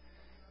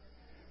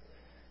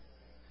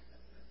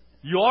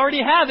 You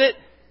already have it.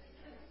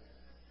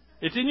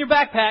 It's in your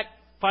backpack.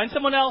 Find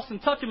someone else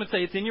and touch them and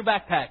say, it's in your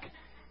backpack.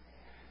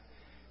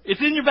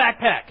 It's in your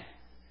backpack.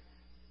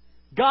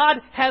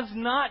 God has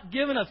not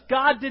given us.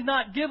 God did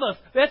not give us.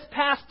 That's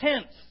past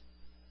tense.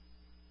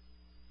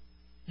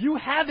 You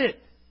have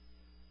it.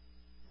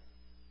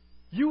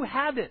 You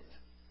have it.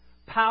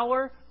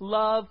 Power,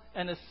 love,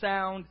 and a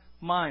sound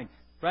mind.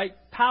 Right?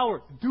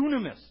 Power,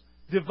 dunamis,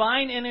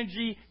 divine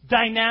energy,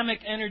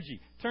 dynamic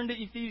energy. Turn to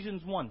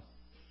Ephesians 1.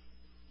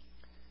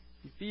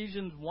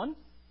 Ephesians 1.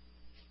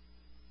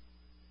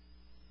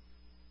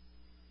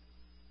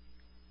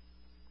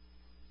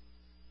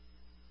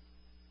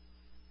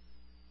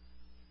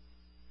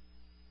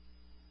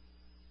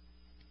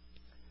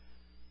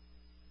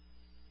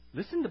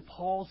 Listen to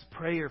Paul's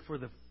prayer for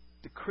the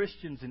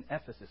Christians in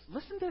Ephesus.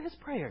 Listen to his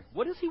prayer.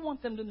 What does he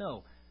want them to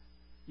know?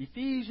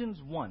 Ephesians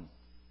 1,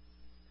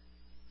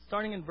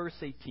 starting in verse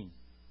 18.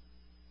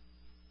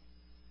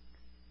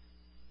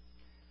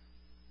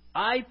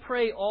 I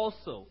pray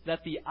also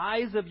that the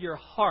eyes of your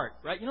heart,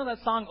 right? You know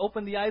that song,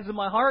 Open the Eyes of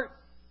My Heart?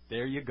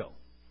 There you go.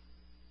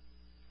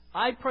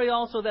 I pray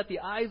also that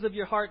the eyes of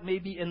your heart may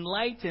be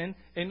enlightened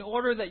in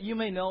order that you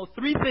may know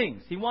three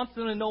things. He wants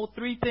them to know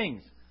three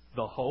things.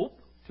 The hope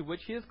to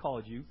which He has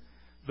called you,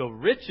 the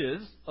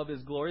riches of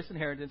His glorious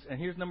inheritance, and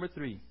here's number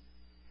 3,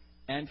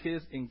 and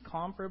His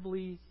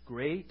incomparably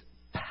great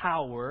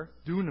power,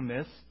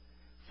 dunamis,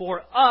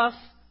 for us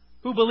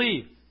who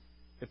believe.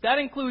 If that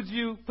includes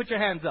you, put your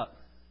hands up.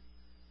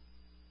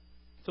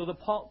 So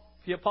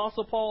the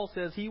Apostle Paul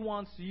says he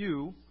wants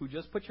you, who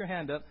just put your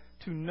hand up,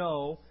 to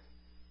know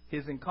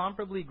His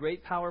incomparably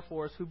great power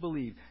for us who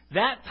believe.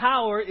 That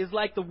power is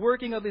like the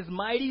working of His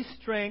mighty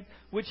strength,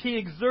 which He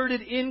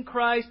exerted in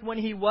Christ when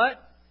He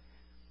what?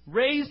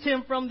 Raised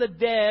Him from the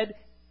dead.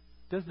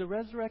 Does the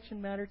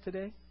resurrection matter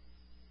today?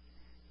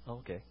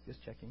 Okay,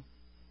 just checking.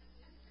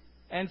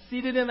 And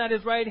seated Him at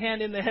His right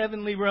hand in the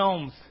heavenly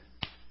realms.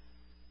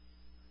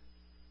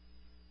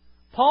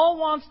 Paul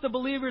wants the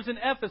believers in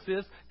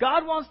Ephesus,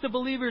 God wants the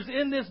believers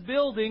in this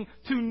building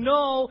to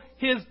know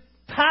His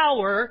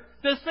power,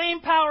 the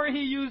same power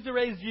He used to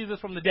raise Jesus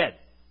from the dead.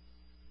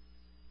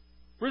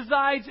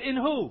 Resides in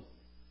who?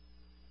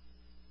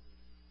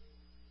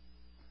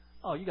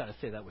 Oh, you got to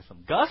say that with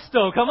some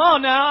gusto. Come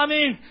on now. I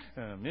mean,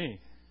 me.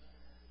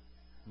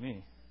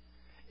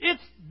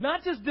 It's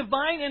not just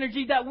divine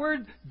energy. That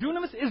word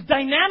dunamis is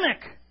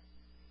dynamic.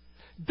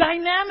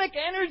 Dynamic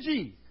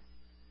energy.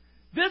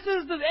 This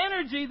is the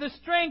energy, the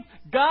strength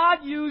God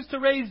used to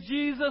raise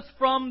Jesus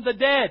from the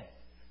dead.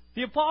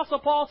 The Apostle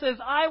Paul says,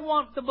 I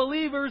want the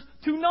believers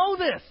to know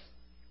this.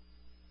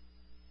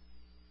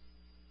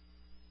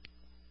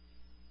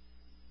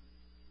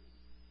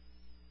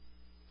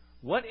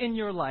 What in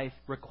your life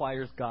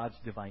requires God's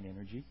divine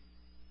energy?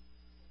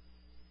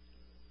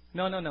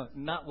 No.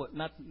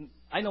 Not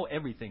I know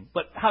everything,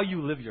 but how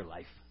you live your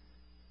life.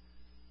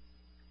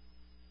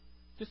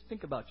 Just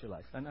think about your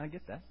life. And I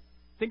get that.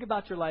 Think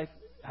about your life,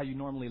 how you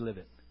normally live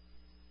it.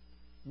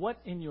 What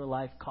in your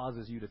life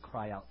causes you to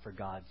cry out for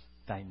God's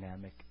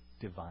dynamic,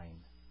 divine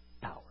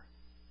power?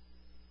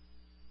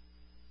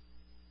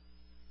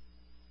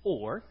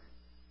 Or,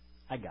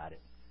 I got it.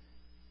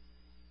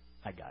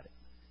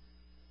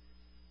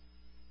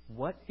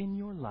 What in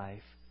your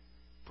life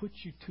puts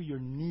you to your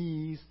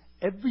knees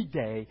every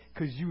day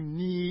because you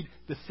need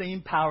the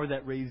same power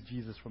that raised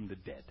Jesus from the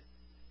dead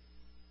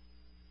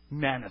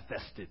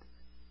manifested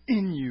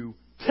in you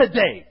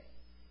today?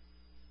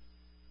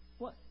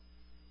 What?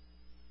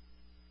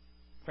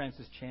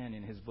 Francis Chan,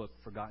 in his book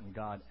Forgotten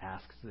God,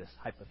 asks this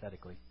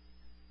hypothetically.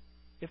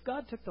 If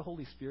God took the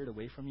Holy Spirit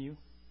away from you,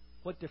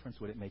 what difference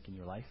would it make in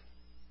your life?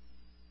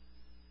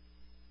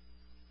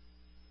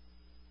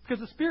 Because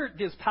the Spirit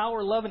gives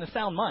power, love, and a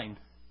sound mind.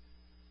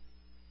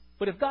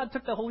 But if God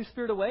took the Holy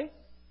Spirit away,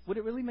 would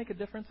it really make a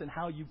difference in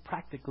how you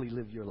practically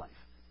live your life?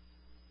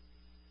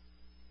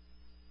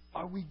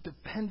 Are we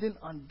dependent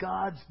on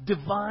God's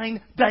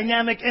divine,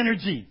 dynamic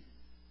energy?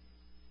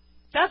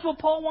 That's what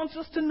Paul wants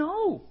us to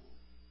know.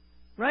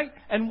 Right?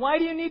 And why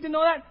do you need to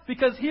know that?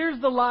 Because here's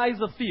the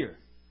lies of fear.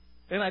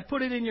 And I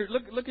put it in your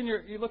look in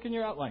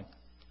your outline.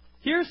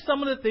 Here's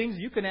some of the things,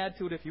 you can add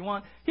to it if you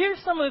want. Here's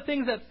some of the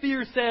things that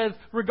fear says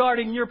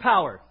regarding your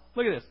power.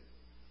 Look at this.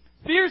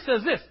 Fear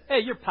says this, hey,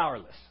 you're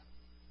powerless.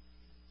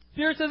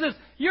 Fear says this,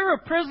 you're a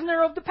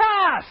prisoner of the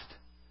past.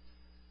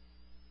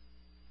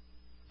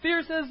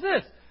 Fear says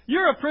this,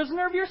 you're a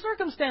prisoner of your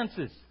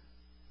circumstances.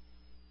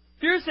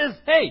 Fear says,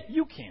 hey,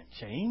 you can't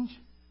change.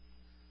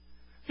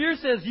 Fear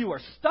says you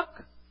are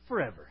stuck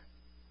forever.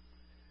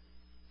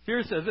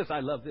 Fear says this,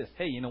 I love this.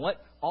 Hey, you know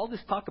what? All this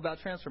talk about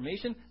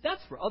transformation,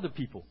 that's for other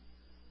people,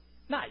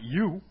 not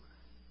you.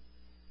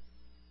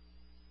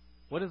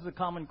 What is the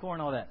common core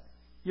and all that?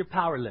 You're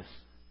powerless.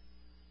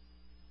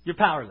 You're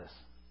powerless.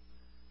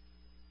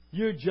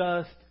 You're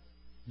just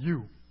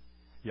you.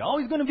 You're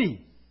always going to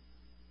be.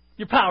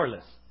 You're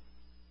powerless.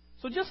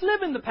 So just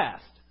live in the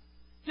past.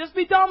 Just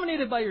be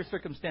dominated by your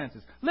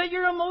circumstances. Let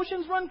your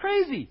emotions run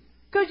crazy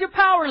because you're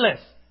powerless.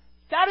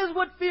 That is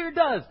what fear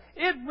does.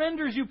 It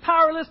renders you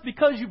powerless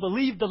because you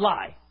believe the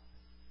lie.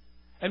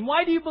 And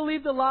why do you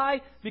believe the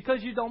lie?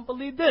 Because you don't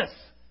believe this.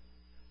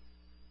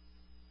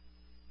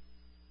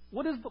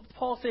 What does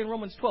Paul say in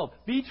Romans 12?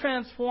 Be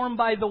transformed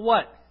by the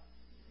what?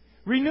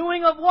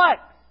 Renewing of what?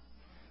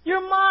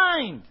 Your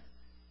mind.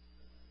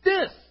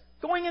 This.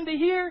 Going into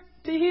here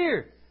to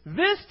here.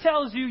 This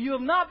tells you you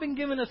have not been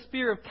given a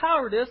spirit of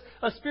cowardice,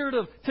 a spirit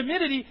of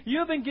timidity. You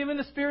have been given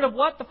a spirit of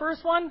what? The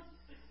first one?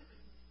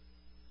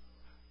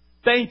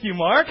 Thank you,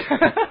 Mark.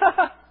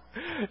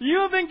 You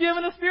have been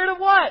given a spirit of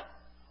what?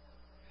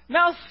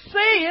 Now say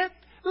it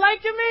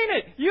like you mean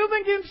it. You've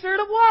been given a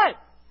spirit of what?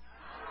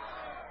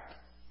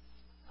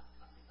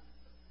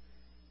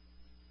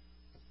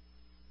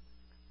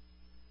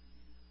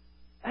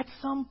 At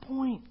some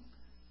point,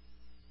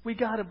 we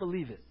got to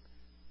believe it.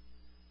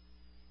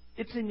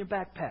 It's in your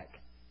backpack.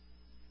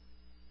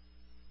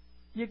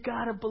 You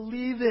got to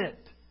believe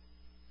it.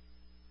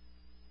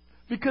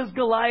 Because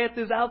Goliath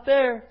is out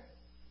there.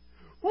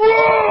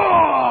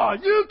 Whoa!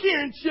 You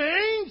can't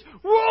change!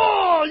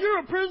 Whoa! You're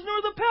a prisoner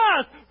of the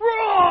past!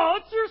 Whoa!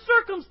 It's your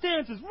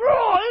circumstances!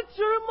 Whoa! It's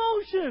your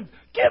emotions!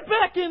 Get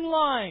back in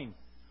line!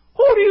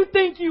 Who do you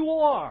think you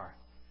are?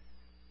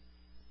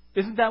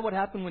 Isn't that what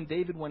happened when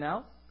David went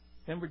out?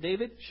 Remember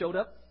David showed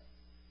up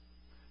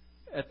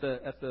at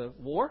the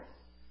war?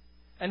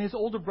 And his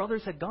older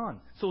brothers had gone.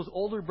 So his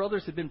older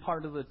brothers had been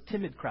part of the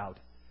timid crowd.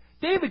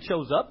 David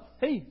shows up.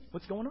 Hey,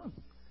 what's going on?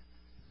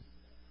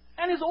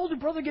 And his older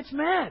brother gets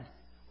mad.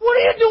 What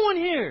are you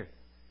doing here?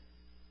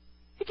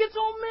 He gets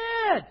all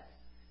mad.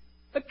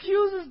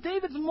 Accuses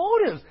David's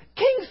motives.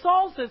 King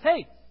Saul says,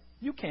 hey,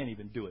 you can't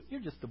even do it.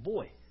 You're just a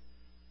boy.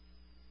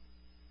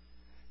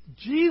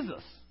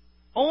 Jesus'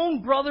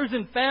 own brothers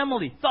and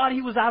family thought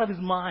he was out of his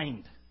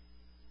mind.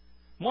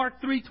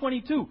 Mark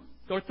 3:22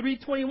 or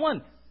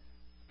 3:21.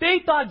 They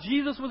thought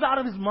Jesus was out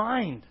of his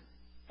mind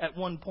at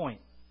one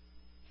point.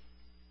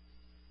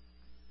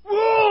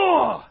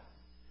 Whoa!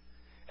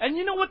 And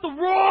you know what the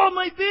roar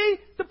might be?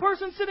 The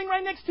person sitting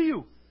right next to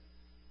you.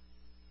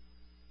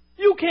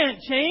 You can't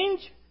change.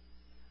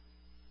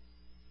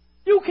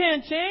 You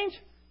can't change.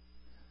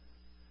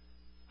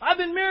 I've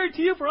been married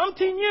to you for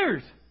umpteen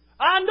years.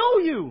 I know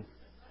you.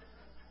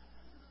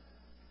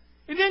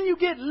 And then you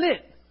get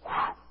lit.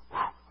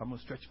 I'm going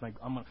to stretch my...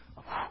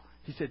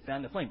 He said,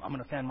 fan the flame. I'm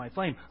going to fan my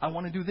flame. I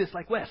want to do this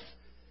like Wes.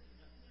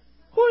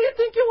 Who do you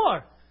think you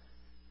are?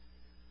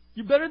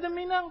 You better than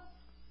me now?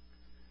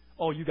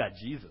 Oh, you got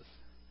Jesus.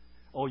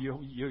 Oh,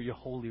 you're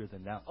holier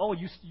than thou. Oh,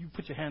 you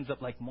put your hands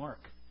up like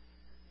Mark.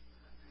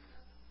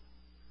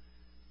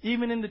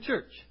 Even in the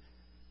church,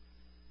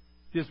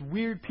 this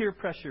weird peer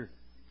pressure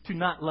to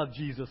not love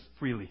Jesus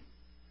freely.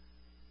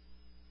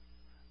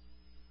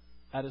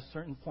 At a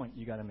certain point,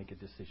 you got to make a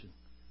decision.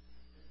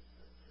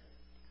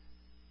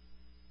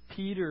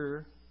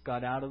 Peter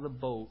got out of the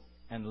boat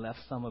and left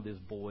some of his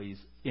boys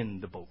in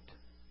the boat.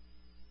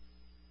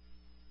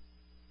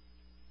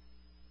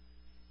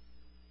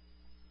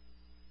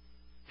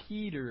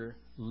 Peter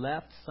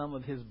left some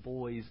of his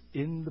boys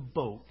in the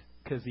boat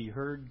because he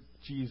heard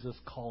Jesus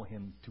call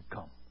him to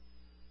come.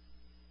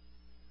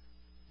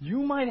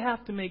 You might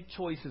have to make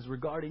choices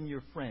regarding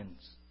your friends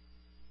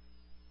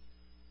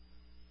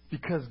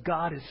because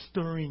God is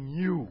stirring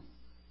you.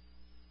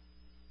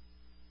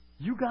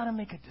 You got to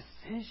make a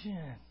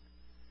decision.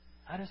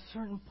 At a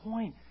certain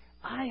point,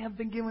 I have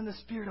been given the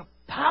spirit of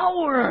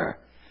power,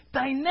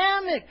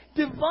 dynamic,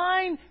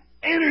 divine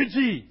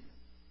energy.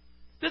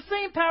 The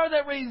same power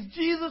that raised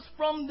Jesus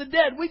from the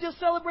dead. We just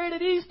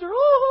celebrated Easter.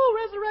 Woo-hoo,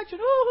 resurrection.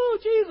 Woo-hoo,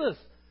 Jesus.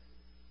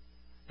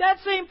 That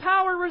same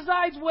power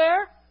resides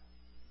where?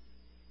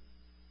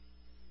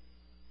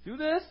 Do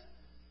this.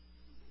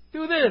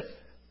 Do this.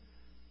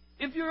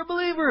 If you're a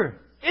believer,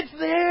 it's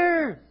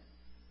there.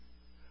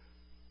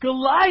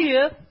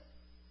 Goliath,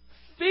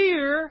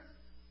 fear,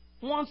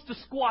 wants to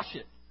squash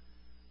it.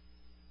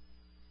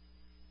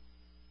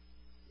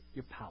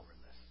 You're powerless.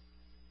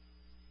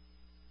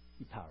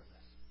 You're powerless.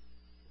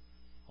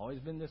 Always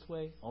been this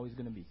way, always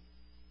going to be.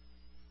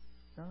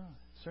 No, at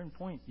a certain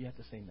point, you have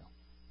to say no.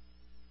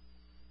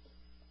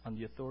 On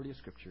the authority of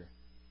Scripture,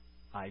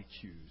 I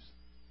choose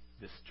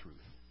this truth,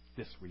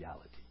 this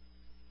reality.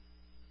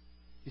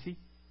 You see,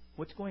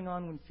 what's going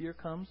on when fear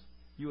comes?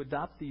 You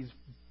adopt these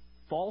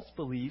false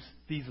beliefs,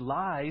 these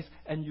lies,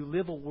 and you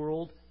live a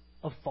world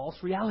of false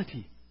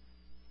reality.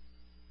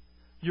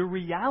 Your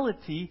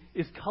reality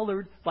is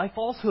colored by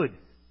falsehood.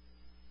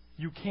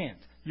 You can't.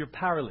 You're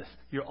powerless.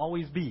 You'll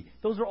always be.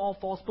 Those are all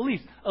false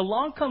beliefs.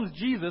 Along comes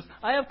Jesus.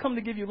 I have come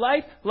to give you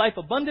life, life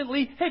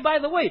abundantly. Hey, by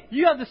the way,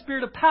 you have the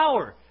spirit of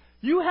power.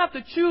 You have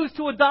to choose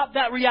to adopt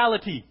that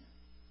reality,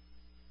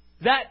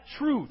 that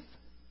truth,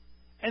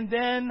 and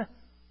then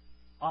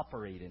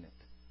operate in it.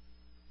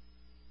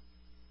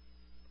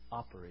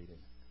 Operate in it.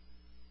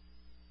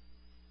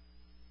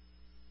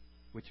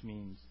 Which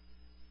means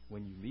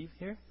when you leave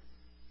here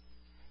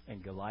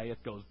and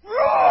Goliath goes,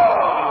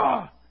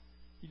 "Roar!"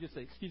 you just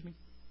say, "Excuse me,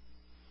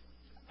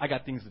 I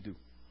got things to do.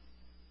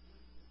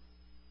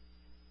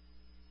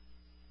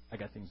 I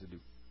got things to do."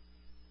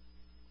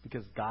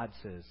 Because God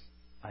says,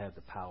 I have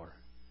the power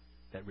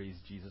that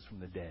raised Jesus from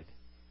the dead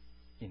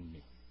in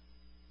me.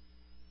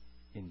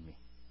 In me.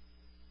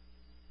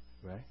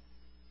 Right?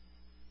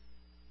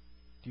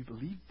 Do you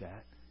believe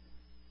that?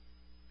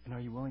 And are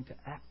you willing to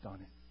act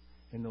on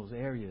it in those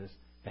areas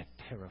that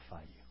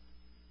terrify you?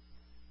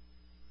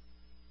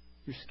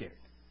 You're scared.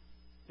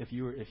 If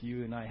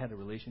you and I had a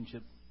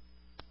relationship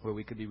where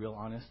we could be real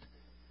honest,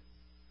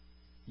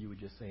 you would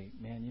just say,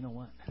 "Man, you know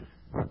what?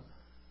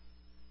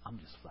 I'm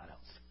just flat out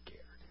scared.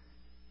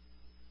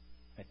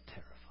 That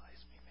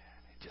terrifies me,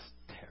 man. It just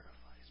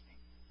terrifies me."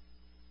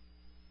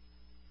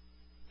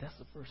 That's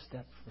the first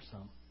step for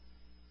some.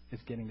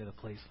 It's getting to the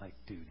place like,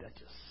 "Dude, that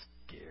just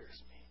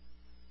scares me.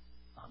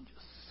 I'm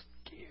just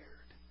scared."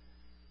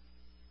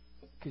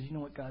 Because you know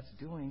what God's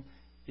doing?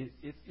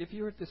 If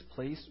you're at this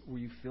place where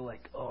you feel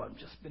like, "Oh, I've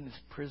just been this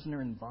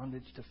prisoner in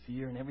bondage to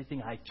fear, and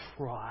everything I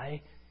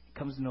try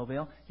comes to no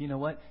avail," you know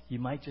what? You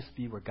might just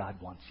be where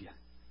God wants you.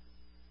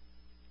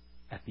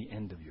 At the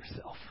end of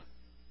yourself.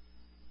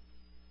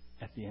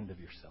 At the end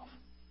of yourself.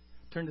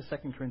 Turn to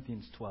 2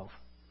 Corinthians 12.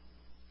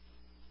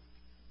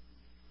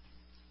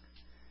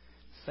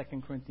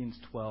 2 Corinthians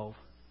 12.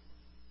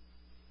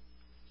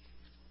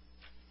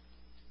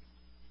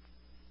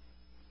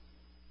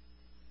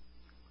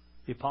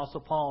 The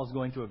Apostle Paul is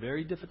going through a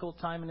very difficult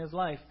time in his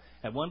life.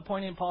 At one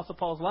point in Apostle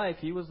Paul's life,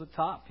 he was the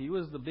top. He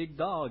was the big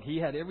dog. He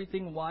had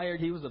everything wired.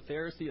 He was a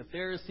Pharisee of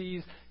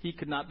Pharisees. He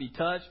could not be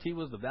touched. He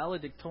was the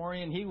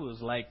valedictorian. He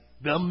was like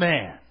the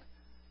man.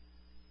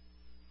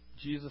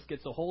 Jesus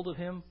gets a hold of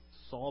him.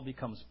 Saul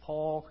becomes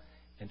Paul.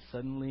 And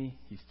suddenly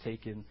he's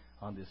taken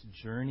on this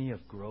journey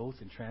of growth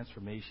and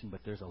transformation,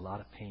 but there's a lot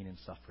of pain and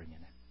suffering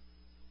in it.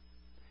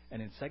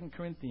 And in 2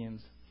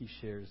 Corinthians, he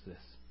shares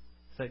this.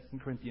 2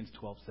 Corinthians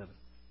 12:7.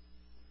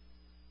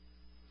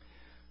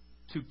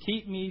 To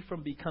keep me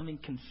from becoming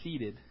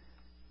conceited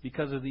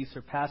because of these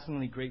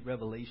surpassingly great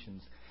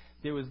revelations,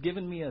 there was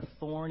given me a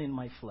thorn in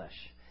my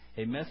flesh,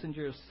 a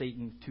messenger of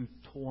Satan to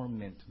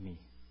torment me.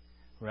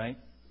 Right?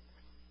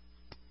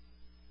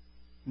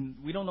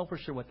 We don't know for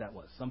sure what that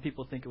was. Some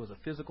people think it was a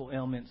physical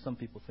ailment. Some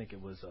people think it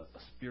was a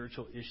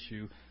spiritual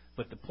issue.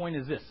 But the point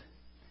is this.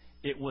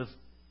 It was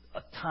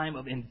a time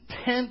of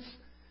intense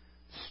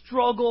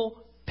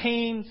struggle,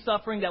 pain,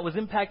 suffering that was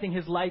impacting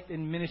his life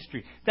and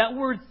ministry. That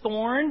word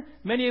thorn,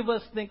 many of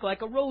us think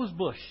like a rose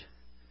bush.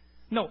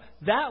 No,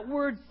 that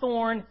word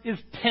thorn is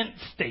tent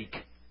stake.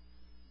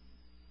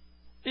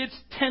 It's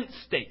tent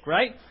stake,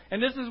 right?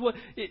 And this is what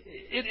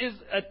it is,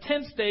 a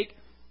tent stake,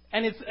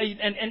 and it's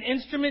an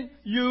instrument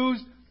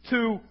used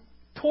to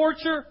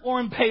torture or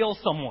impale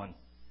someone.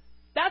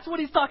 That's what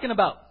he's talking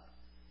about.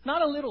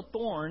 Not a little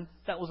thorn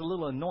that was a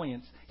little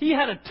annoyance. He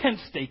had a tent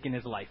stake in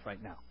his life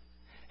right now.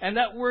 And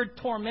that word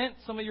torment,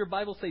 some of your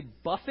Bibles say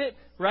buffet,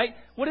 right?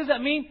 What does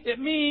that mean? It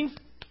means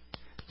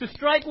to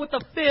strike with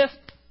a fist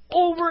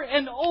over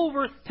and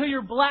over till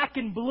you're black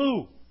and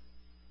blue.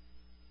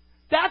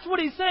 That's what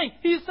he's saying.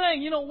 He's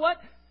saying, you know what?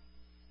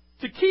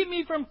 To keep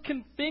me from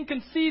being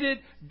conceited,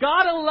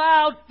 God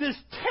allowed this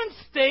tent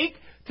stake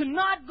to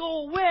not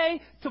go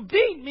away, to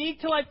beat me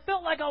till I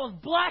felt like I was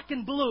black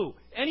and blue.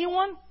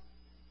 Anyone?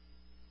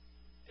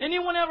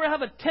 Anyone ever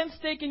have a tent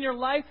stake in your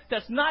life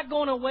that's not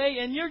going away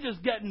and you're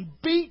just getting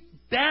beat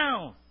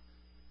down?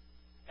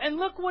 And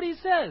look what he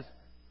says.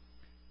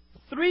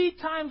 3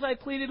 times I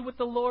pleaded with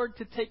the Lord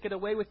to take it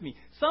away with me.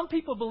 Some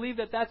people believe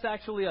that that's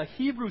actually a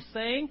Hebrew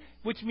saying,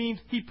 which means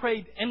he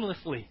prayed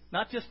endlessly,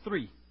 not just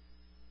 3.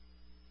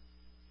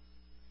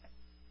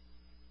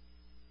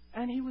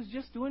 And he was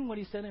just doing what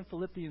he said in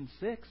Philippians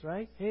 6,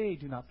 right? Hey,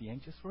 do not be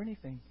anxious for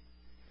anything,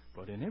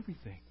 but in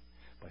everything,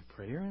 by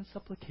prayer and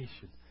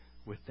supplication,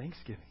 with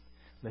thanksgiving,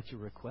 let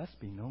your requests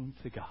be known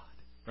to God.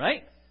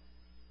 Right?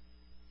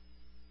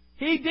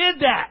 He did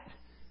that.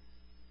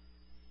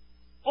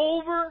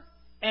 Over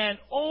and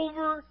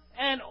over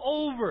and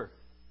over.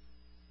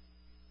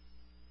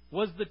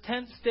 Was the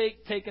tent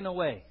stake taken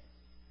away?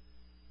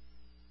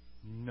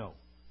 No.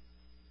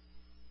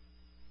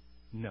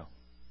 No.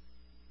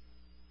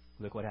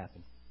 Look what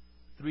happened.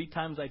 3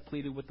 times I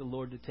pleaded with the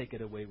Lord to take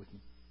it away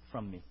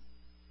from me.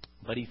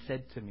 But he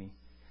said to me,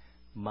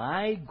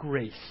 My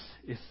grace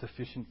is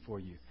sufficient for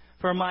you.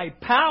 For my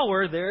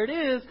power, there it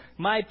is,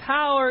 my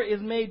power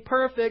is made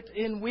perfect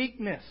in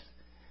weakness.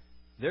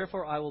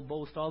 Therefore, I will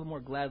boast all the more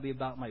gladly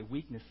about my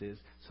weaknesses,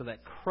 so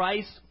that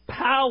Christ's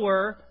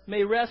power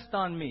may rest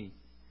on me.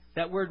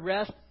 That word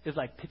rest is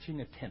like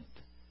pitching a tent.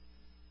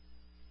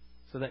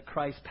 So that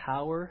Christ's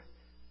power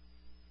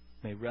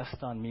may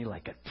rest on me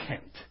like a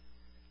tent.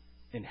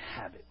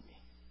 Inhabit me.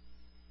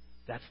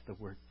 That's the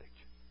word picture.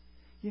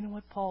 You know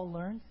what Paul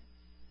learned?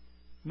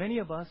 Many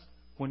of us,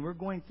 when we're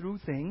going through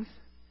things,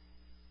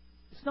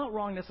 it's not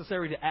wrong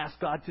necessarily to ask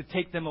God to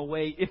take them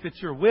away if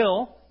it's your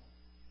will.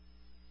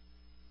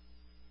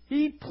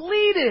 He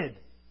pleaded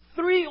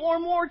 3 or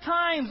more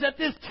times that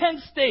this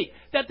tense state,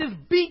 that this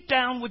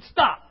beatdown would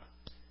stop.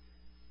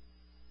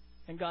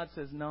 And God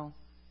says, no.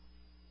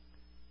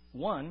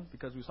 1,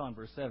 because we saw in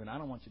verse 7, I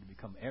don't want you to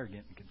become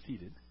arrogant and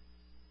conceited.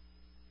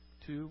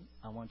 2,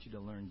 I want you to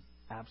learn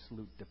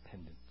absolute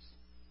dependence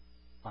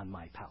on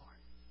my power.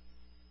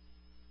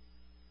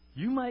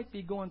 You might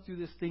be going through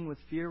this thing with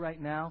fear right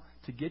now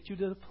to get you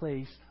to the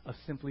place of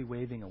simply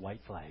waving a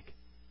white flag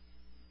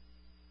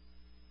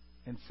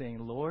and saying,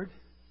 Lord,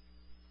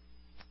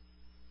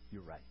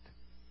 you're right.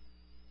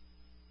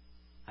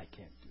 I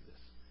can't do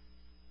this.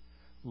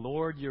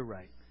 Lord, you're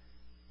right.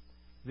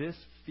 This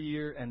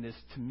fear and this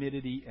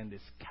timidity and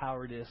this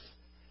cowardice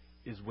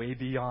is way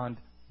beyond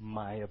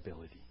my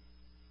ability.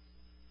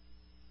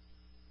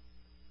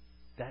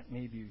 That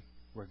may be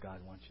where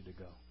God wants you to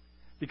go.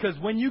 Because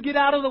when you get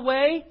out of the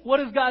way, what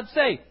does God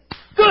say?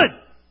 Good!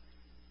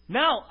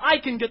 Now I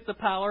can get the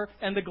power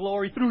and the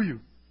glory through you.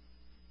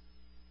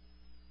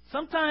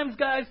 Sometimes,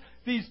 guys,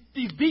 these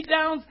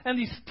beatdowns and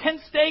these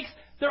tense stakes,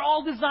 they're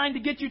all designed to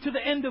get you to the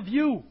end of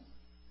you.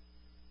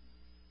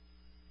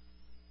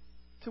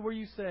 To where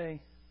you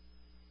say,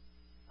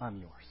 I'm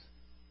yours.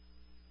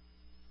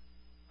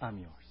 I'm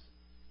yours.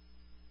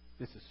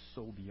 This is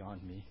so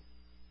beyond me.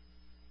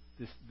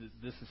 This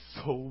is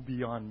so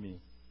beyond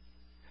me.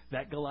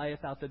 That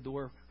Goliath out the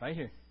door, right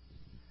here.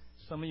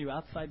 Some of you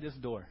outside this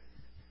door,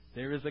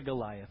 there is a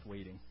Goliath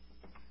waiting.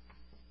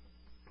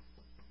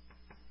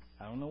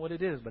 I don't know what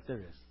it is, but there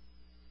is.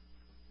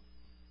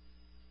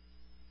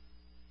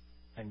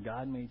 And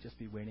God may just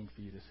be waiting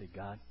for you to say,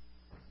 God,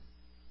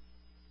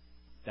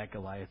 that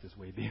Goliath is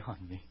way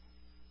beyond me.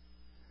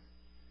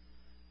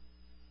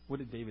 What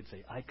did David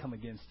say? I come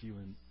against you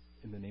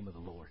in the name of the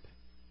Lord.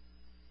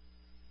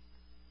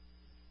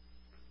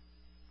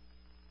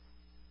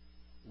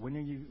 When are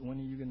you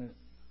going to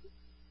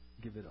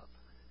give it up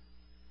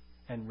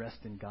and rest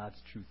in God's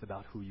truth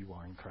about who you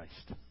are in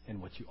Christ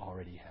and what you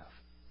already have?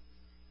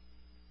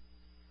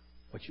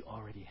 What you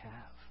already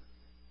have.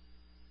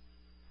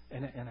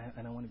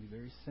 And I want to be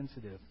very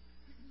sensitive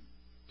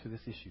to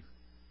this issue.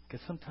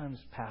 Because sometimes,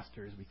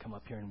 pastors, we come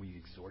up here and we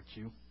exhort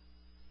you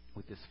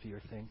with this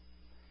fear thing.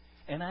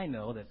 And I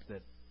know that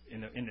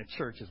in the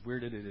church, as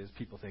weird as it is,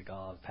 people think,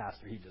 oh, the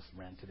pastor, he just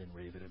ranted and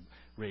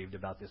raved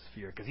about this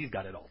fear because he's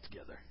got it all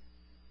together.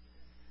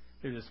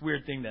 There's this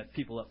weird thing that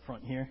people up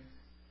front here,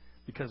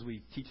 because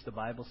we teach the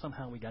Bible,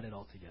 somehow we got it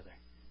all together.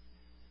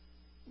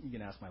 You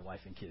can ask my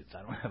wife and kids.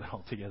 I don't have it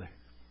all together.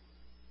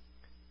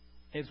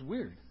 It's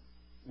weird.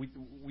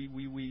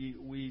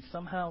 We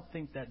somehow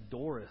think that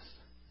Doris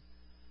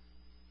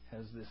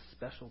has this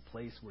special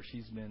place where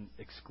she's been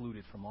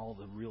excluded from all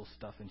the real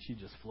stuff and she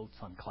just floats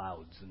on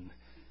clouds. And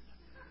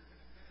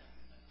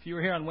if you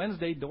were here on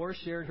Wednesday, Doris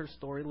shared her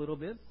story a little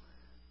bit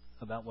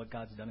about what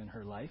God's done in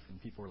her life,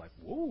 and people were like,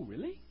 whoa,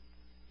 really?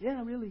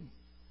 Yeah, really.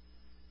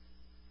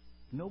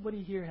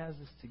 Nobody here has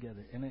this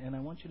together. And I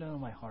want you to know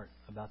my heart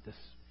about this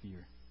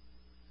fear.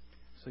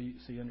 So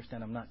you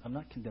understand, I'm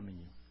not condemning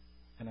you.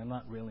 And I'm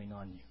not railing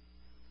on you.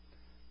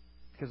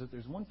 Because if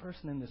there's one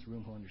person in this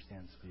room who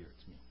understands fear,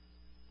 it's me.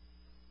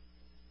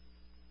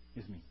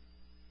 It's me.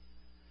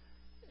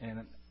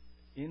 And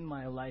in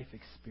my life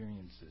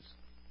experiences,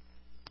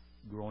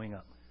 growing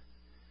up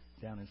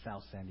down in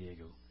South San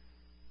Diego,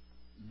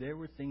 there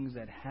were things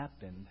that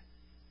happened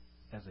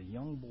as a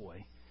young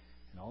boy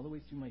and all the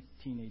way through my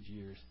teenage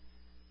years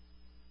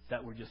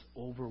that were just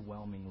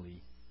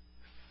overwhelmingly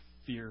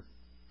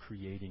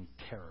fear-creating,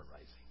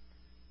 terrorizing.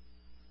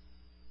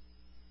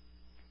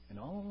 And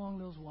all along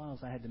those whiles,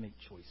 I had to make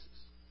choices.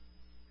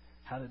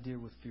 How to deal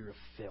with fear of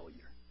failure.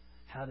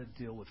 How to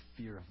deal with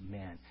fear of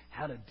man.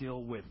 How to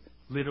deal with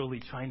literally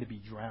trying to be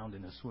drowned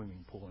in a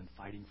swimming pool and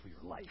fighting for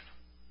your life.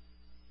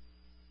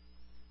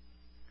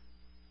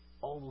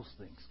 All those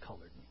things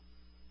colored me.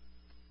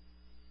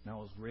 And I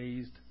was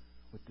raised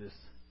with this,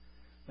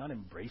 not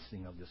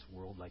embracing of this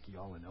world like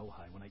y'all in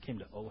Ojai. When I came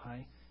to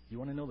Ojai, you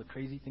want to know the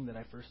crazy thing that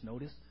I first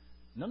noticed?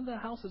 None of the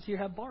houses here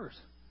have bars.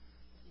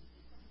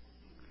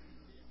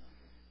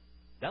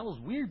 That was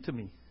weird to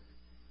me.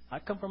 I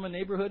come from a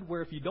neighborhood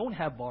where if you don't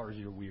have bars,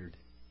 you're weird.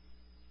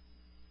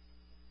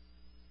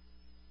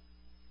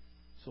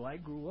 So I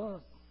grew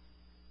up,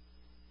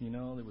 there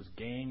was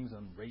gangs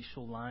on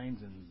racial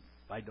lines, and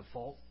by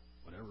default,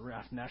 whatever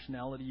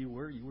nationality you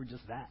were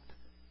just that.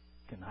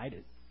 You couldn't hide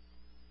it.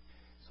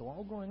 So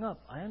all growing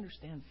up, I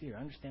understand fear.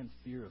 I understand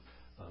fear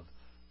of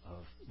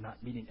of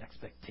not meeting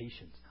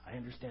expectations. I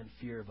understand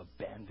fear of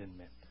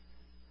abandonment.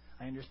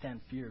 I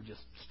understand fear of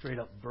just straight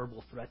up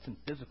verbal threats and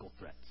physical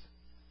threats.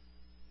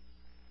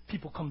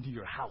 People come to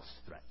your house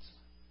threats.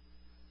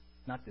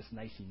 Not this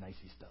nicey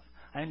stuff.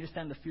 I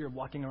understand the fear of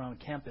walking around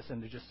campus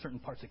and there's just certain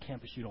parts of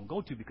campus you don't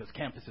go to because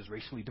campus is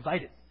racially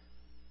divided.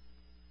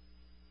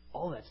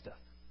 All that stuff.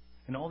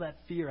 And all that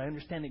fear, I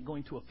understand it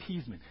going to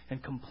appeasement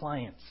and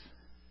compliance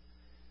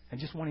and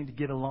just wanting to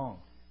get along.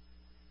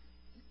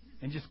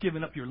 And just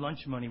giving up your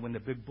lunch money when the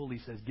big bully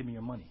says, give me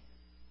your money.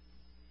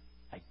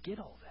 I get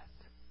all that.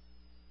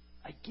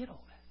 I get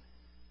all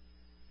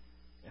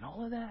that. And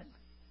all of that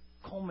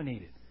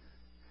culminated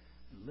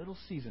in a little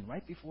season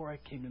right before I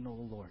came to know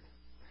the Lord.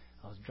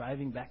 I was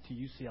driving back to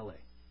UCLA.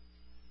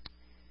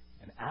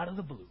 And out of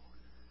the blue,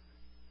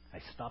 I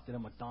stopped at a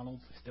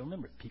McDonald's. I still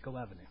remember it, Pico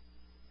Avenue.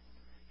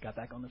 Got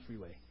back on the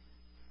freeway.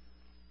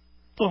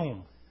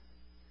 Boom!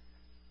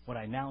 What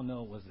I now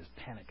know was this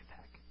panic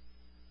attack.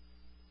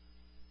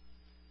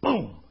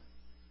 Boom!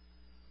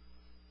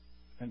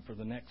 And for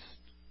the next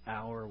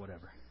hour or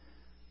whatever,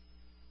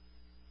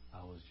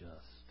 I was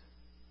just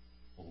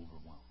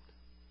overwhelmed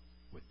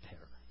with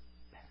terror,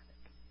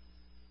 panic.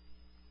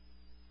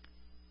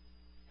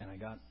 And I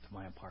got to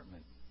my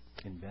apartment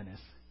in Venice,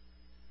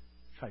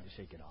 tried to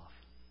shake it off,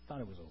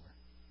 thought it was over.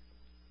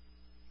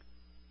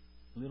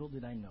 Little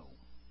did I know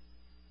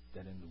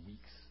that in the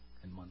weeks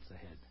and months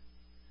ahead,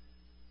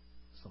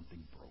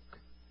 something broke.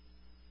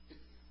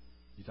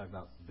 You talk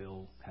about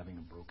Bill having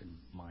a broken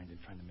mind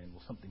and trying to mend.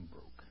 Well, something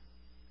broke.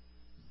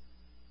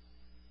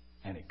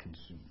 And it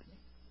consumed me.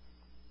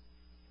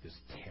 This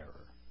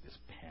terror, this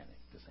panic,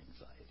 this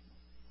anxiety.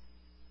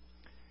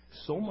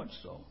 So much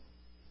so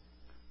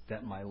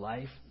that my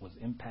life was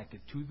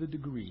impacted to the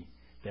degree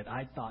that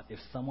I thought if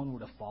someone were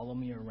to follow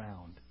me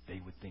around,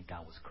 they would think I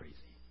was crazy.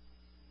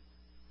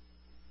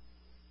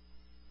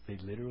 They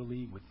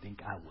literally would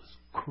think I was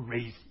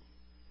crazy.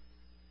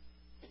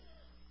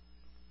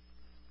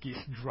 Just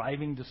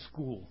driving to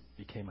school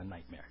became a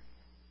nightmare.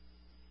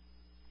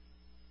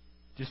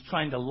 Just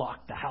trying to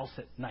lock the house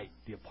at night,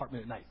 the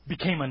apartment at night,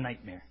 became a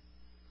nightmare.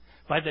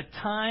 By the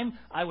time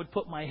I would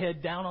put my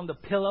head down on the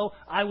pillow,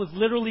 I was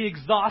literally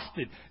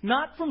exhausted.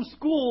 Not from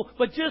school,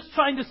 but just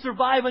trying to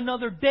survive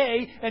another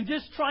day and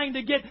just trying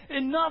to get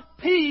enough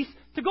peace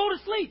to go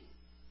to sleep.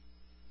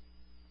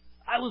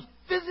 I was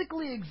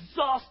physically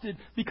exhausted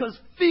because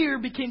fear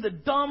became the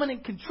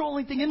dominant,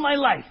 controlling thing in my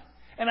life.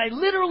 And I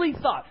literally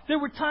thought, there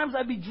were times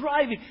I'd be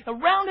driving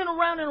around and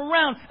around and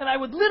around, and I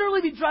would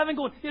literally be driving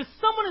going, if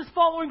someone is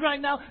following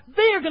right now,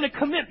 they are going to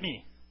commit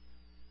me.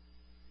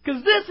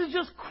 Because this is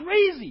just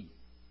crazy.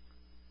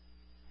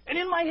 And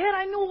in my head,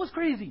 I knew it was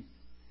crazy.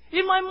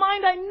 In my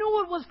mind, I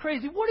knew it was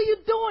crazy. What are you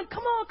doing?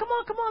 Come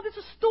on. This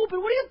is stupid.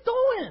 What are you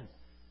doing?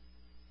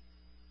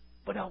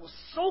 But I was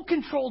so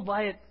controlled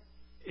by it,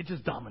 it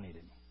just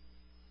dominated me.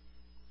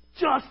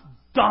 Just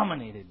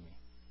dominated me.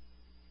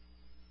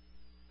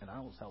 And I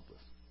was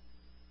helpless.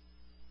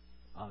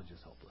 I was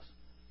just helpless.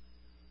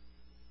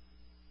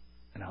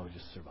 And I was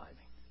just surviving.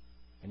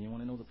 And you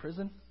want to know the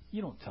prison?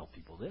 You don't tell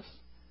people this.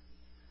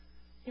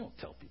 You don't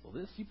tell people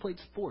this. You played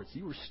sports.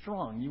 You were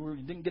strong. You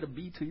didn't get a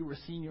B till you were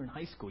a senior in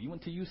high school. You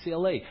went to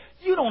UCLA.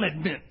 You don't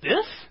admit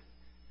this.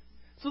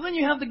 So then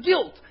you have the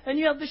guilt and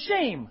you have the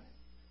shame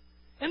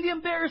and the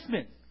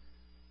embarrassment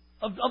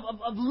of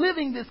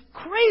living this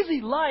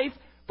crazy life,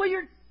 but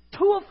you're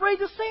too afraid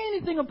to say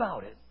anything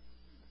about it.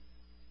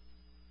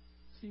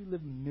 So you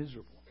live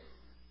miserable.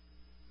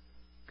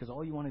 Because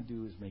all you want to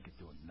do is make it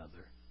through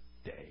another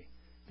day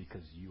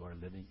because you are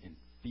living in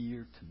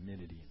fear,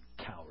 timidity,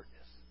 and cowardice.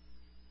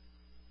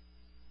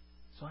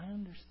 So I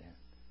understand.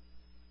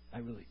 I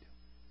really do.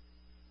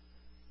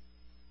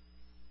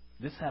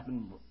 This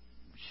happened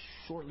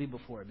shortly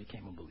before I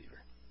became a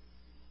believer.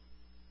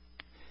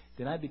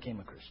 Then I became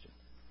a Christian.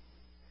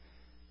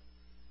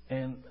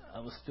 And I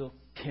was still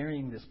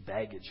carrying this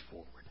baggage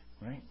forward,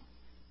 right?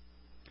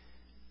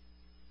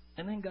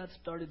 And then God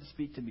started to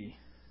speak to me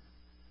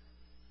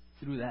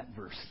through that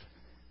verse.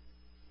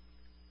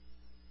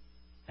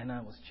 And I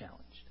was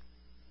challenged.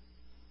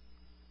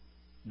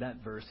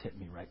 That verse hit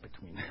me right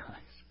between the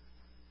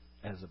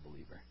eyes as a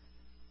believer.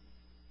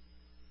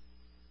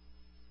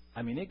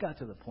 I mean, it got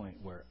to the point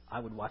where I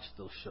would watch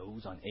those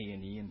shows on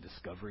A&E and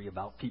Discovery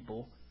about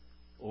people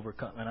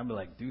overcome, and I'd be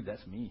like, dude,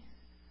 that's me.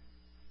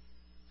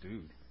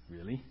 Dude,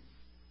 really?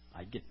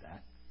 I get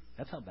that.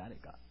 That's how bad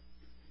it got.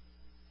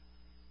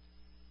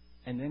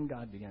 And then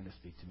God began to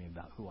speak to me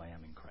about who I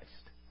am in Christ.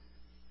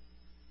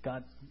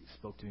 God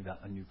spoke to me about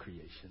a new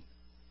creation.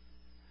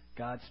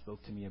 God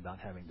spoke to me about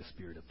having the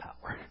spirit of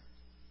power,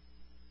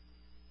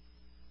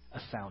 a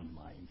sound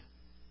mind,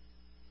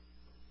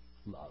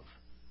 love.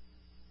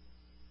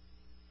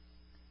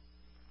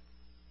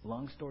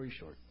 Long story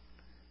short,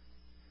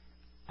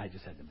 I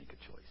just had to make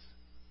a choice.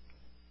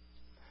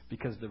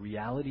 Because the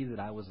reality that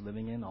I was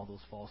living in, all those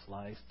false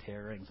lies,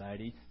 terror,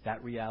 anxiety,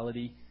 that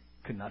reality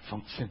could not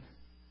function.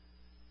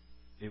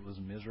 It was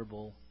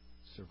miserable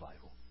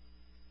survival.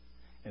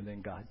 And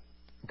then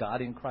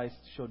God in Christ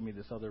showed me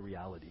this other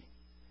reality.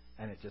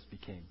 And it just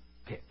became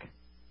pick.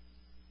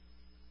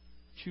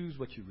 Choose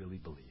what you really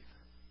believe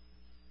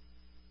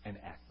and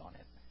act on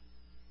it.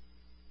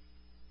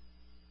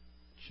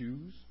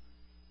 Choose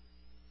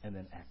and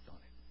then act on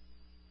it.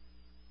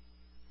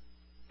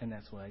 And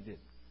that's what I did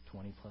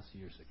 20 plus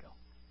years ago.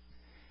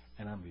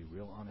 And I'm going to be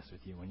real honest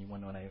with you.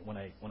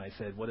 When I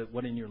said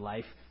what in your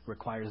life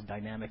requires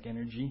dynamic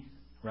energy,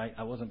 right?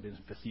 I wasn't being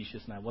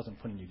facetious and I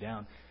wasn't putting you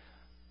down.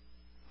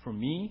 For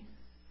me,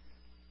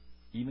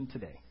 even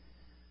today,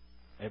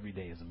 every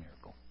day is a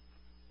miracle.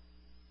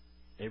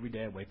 Every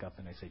day I wake up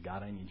and I say,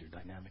 God, I need your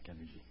dynamic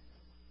energy.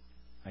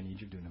 I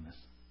need your dunamis.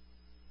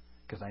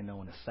 Because I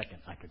know in a second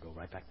I could go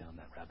right back down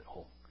that rabbit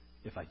hole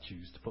if I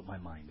choose to put my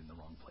mind in the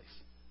wrong place.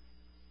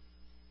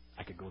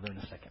 I could go there in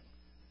a second.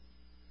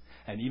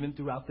 And even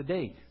throughout the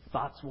day,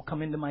 thoughts will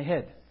come into my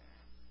head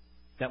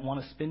that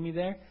want to spin me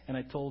there. And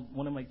I told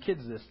one of my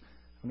kids this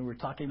when we were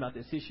talking about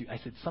this issue. I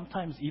said,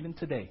 sometimes even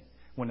today,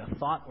 when a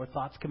thought or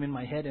thoughts come in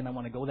my head and I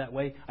want to go that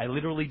way, I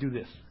literally do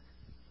this.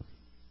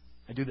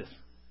 I do this.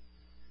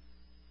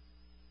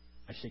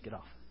 I shake it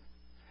off.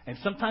 And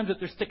sometimes if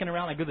they're sticking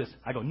around, I do this.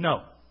 I go,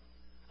 no.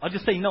 I'll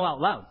just say no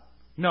out loud.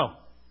 No.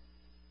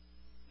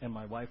 And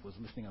my wife was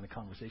listening on the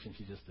conversation.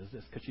 She just does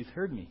this because she's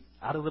heard me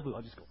out of the blue.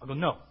 I'll go,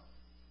 no.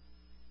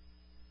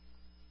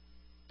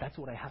 That's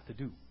what I have to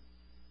do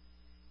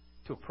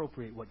to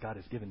appropriate what God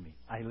has given me.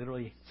 I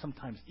literally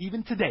sometimes,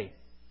 even today,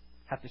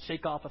 have to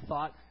shake off a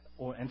thought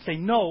and say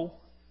no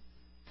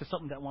to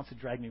something that wants to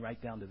drag me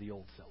right down to the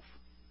old self.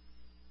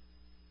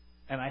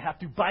 And I have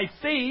to, by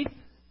faith,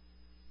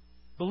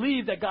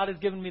 believe that God has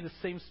given me the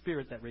same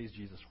Spirit that raised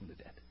Jesus from the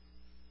dead.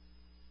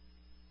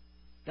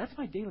 That's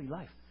my daily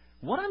life.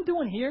 What I'm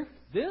doing here,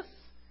 this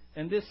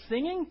and this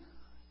singing,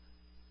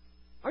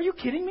 are you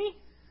kidding me?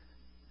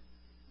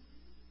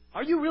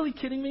 Are you really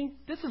kidding me?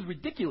 This is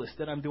ridiculous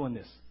that I'm doing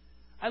this.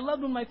 I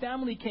loved when my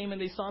family came and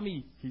they saw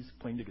me. He's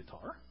playing the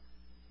guitar.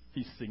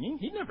 He's singing.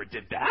 He never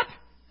did that.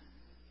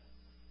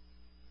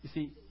 You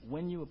see,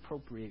 when you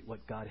appropriate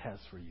what God has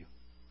for you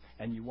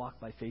and you walk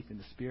by faith in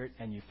the Spirit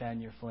and you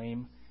fan your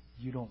flame,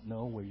 you don't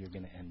know where you're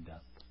going to end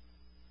up.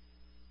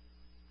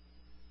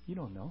 You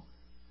don't know.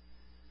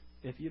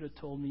 If you'd have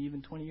told me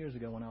even 20 years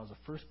ago when I was a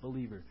first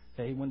believer,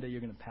 hey, one day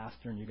you're going to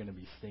pastor and you're going to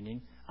be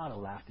singing, I would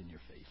have laughed in your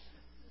face.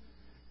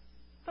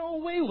 No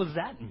way was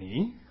that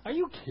me. Are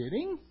you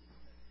kidding?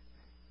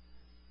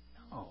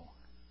 No.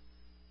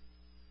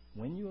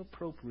 When you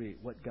appropriate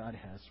what God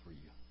has for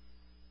you,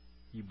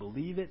 you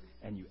believe it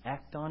and you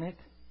act on it,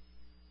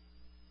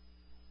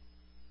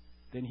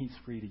 then He's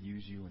free to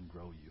use you and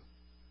grow you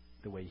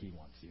the way He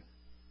wants you.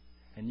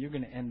 And you're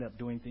going to end up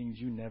doing things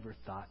you never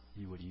thought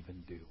you would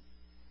even do,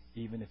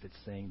 even if it's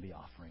saying the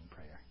offering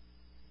prayer.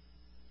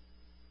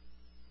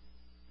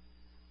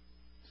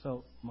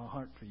 So my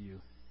heart for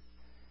you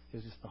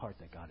is just the heart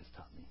that God has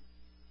taught me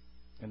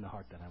and the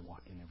heart that I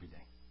walk in every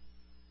day.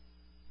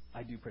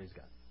 I do praise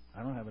God.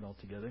 I don't have it all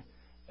together.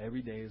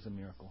 Every day is a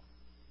miracle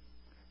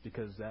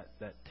because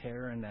that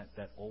terror and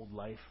that old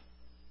life,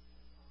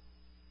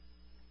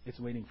 it's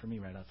waiting for me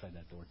right outside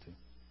that door too.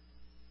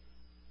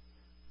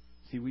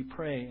 See, we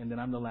pray, and then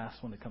I'm the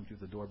last one to come through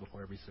the door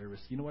before every service.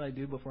 You know what I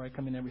do before I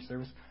come in every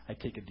service? I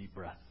take a deep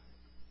breath.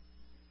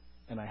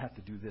 And I have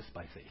to do this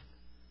by faith.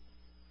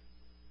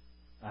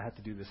 I have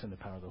to do this in the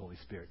power of the Holy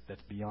Spirit.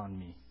 That's beyond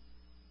me.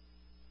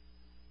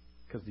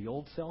 Because the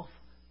old self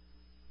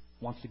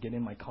wants to get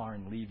in my car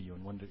and leave you,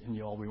 and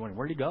you all be wondering,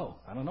 where'd he go?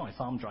 I don't know. I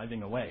saw him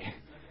driving away.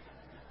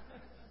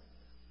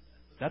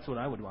 That's what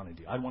I would want to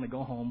do. I'd want to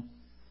go home,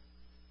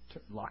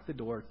 lock the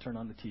door, turn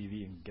on the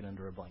TV, and get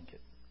under a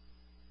blanket.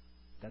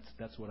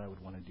 That's what I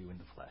would want to do in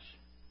the flesh.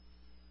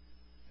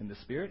 In the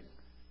Spirit,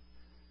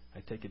 I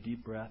take a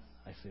deep breath.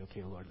 I say,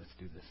 okay, Lord, let's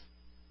do this.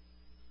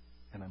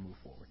 And I move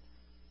forward.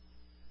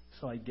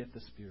 So I get the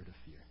spirit of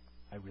fear.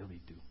 I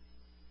really do.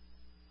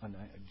 And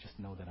I just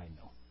know that I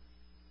know.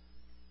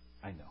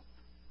 I know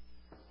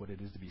what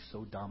it is to be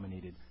so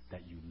dominated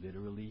that you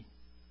literally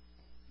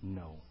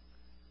know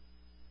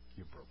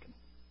you're broken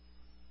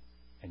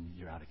and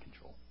you're out of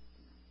control.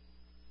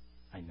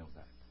 I know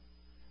that.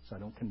 So I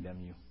don't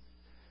condemn you.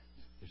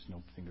 There's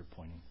no finger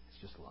pointing.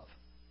 It's just love.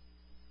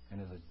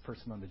 And as a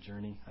person on the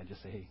journey, I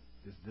just say, hey,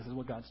 this is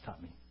what God's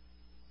taught me.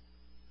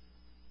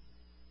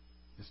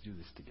 Let's do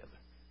this together.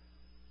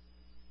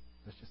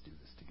 Let's just do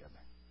this together.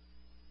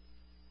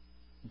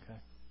 Okay?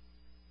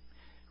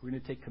 We're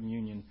going to take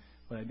communion,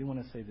 but I do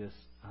want to say this.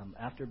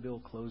 After Bill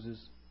closes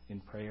in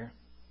prayer,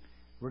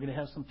 we're going to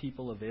have some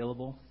people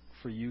available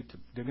for you to.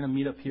 They're going to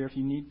meet up here if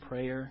you need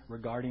prayer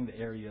regarding the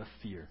area of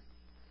fear.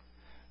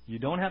 You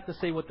don't have to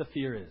say what the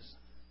fear is.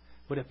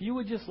 But if you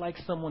would just like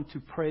someone to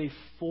pray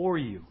for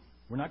you,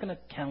 we're not going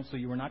to counsel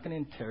you. We're not going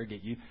to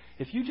interrogate you.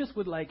 If you just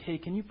would like, hey,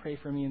 can you pray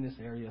for me in this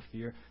area of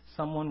fear?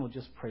 Someone will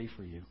just pray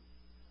for you.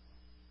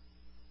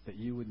 That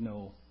you would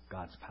know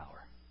God's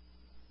power.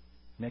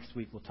 Next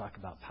week we'll talk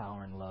about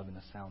power and love and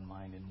a sound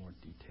mind in more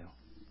detail.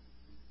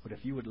 But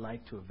if you would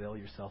like to avail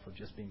yourself of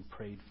just being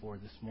prayed for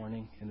this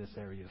morning in this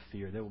area of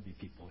fear, there will be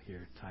people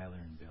here, Tyler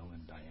and Bill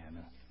and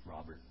Diana,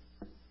 Robert.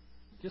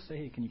 Just say,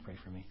 hey, can you pray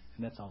for me?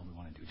 And that's all we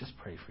want to do. Just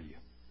pray for you.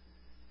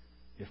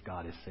 If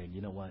God is saying,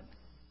 you know what?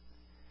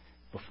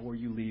 Before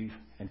you leave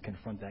and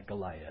confront that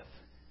Goliath,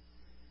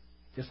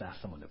 just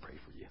ask someone to pray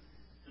for you.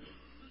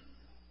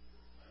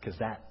 Because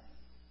that,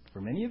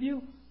 for many of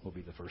you, will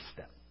be the first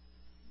step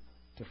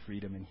to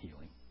freedom and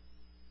healing.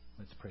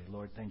 Let's pray.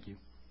 Lord, thank you.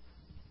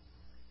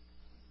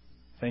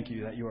 Thank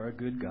you that you are a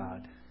good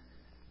God.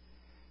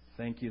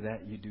 Thank you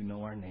that you do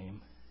know our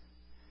name.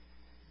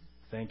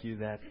 Thank you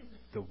that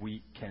the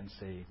weak can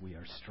say we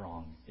are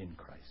strong in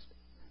Christ.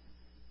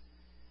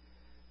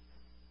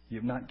 You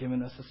have not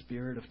given us a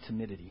spirit of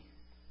timidity,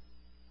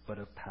 but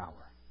of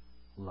power,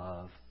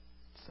 love,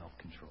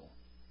 self-control,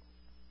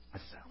 a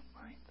sound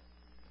mind.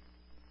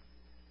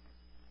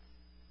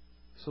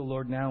 So,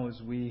 Lord, now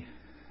as we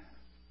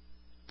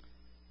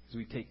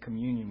take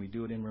communion, we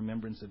do it in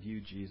remembrance of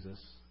you, Jesus.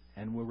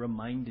 And we're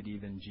reminded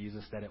even,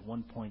 Jesus, that at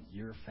one point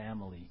your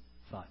family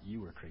thought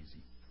you were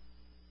crazy.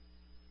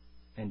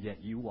 And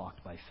yet you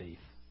walked by faith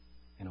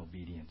and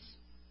obedience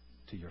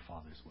to your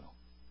Father's will.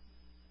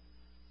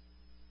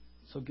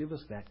 So give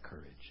us that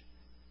courage.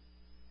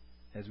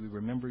 As we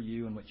remember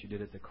you and what you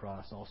did at the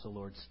cross, also,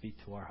 Lord, speak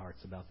to our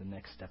hearts about the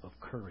next step of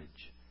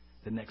courage,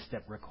 the next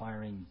step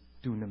requiring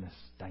dunamis,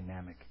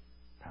 dynamic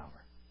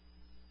power.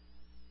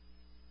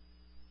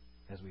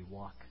 As we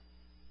walk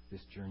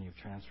this journey of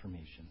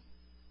transformation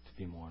to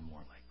be more and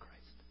more like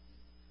Christ.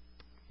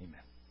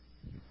 Amen.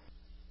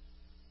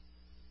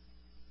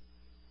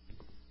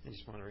 I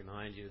just want to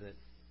remind you that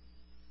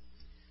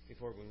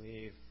before we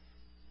leave,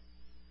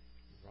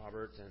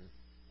 Robert and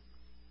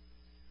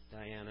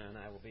Diana and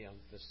I will be on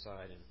this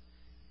side, and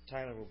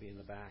Tyler will be in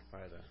the back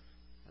by the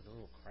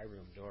little cry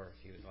room door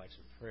if you would like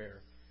some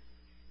prayer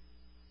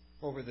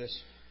over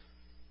this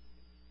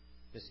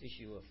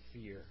issue of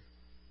fear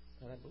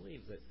that I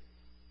believe that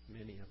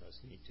many of us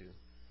need to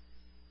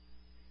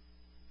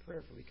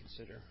prayerfully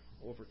consider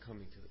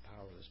overcoming through the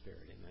power of the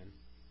Spirit. Amen.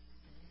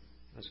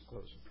 Let's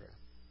close in prayer.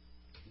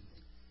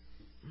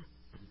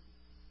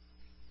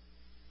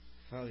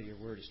 Father, your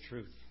word is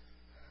truth.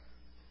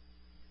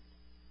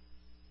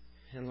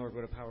 And Lord,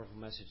 what a powerful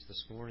message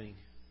this morning.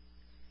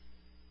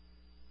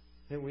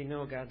 That we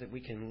know, God, that we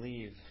can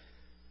leave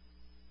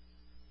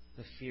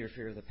the fear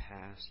of the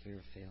past, fear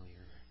of failure.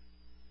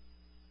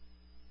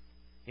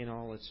 In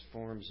all its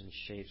forms and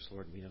shapes,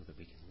 Lord, we know that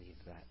we can leave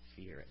that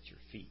fear at your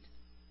feet.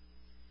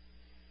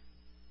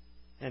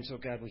 And so,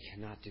 God, we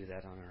cannot do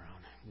that on our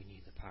own. We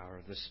need the power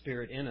of the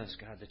Spirit in us,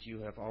 God, that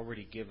you have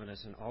already given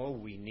us. And all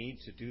we need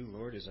to do,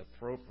 Lord, is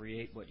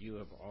appropriate what you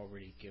have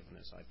already given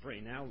us. I pray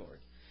now, Lord,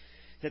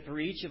 that for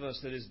each of us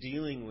that is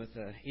dealing with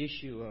the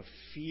issue of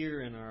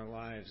fear in our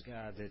lives,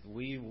 God, that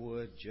we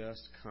would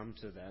just come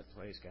to that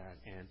place, God,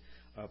 and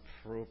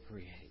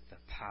appropriate the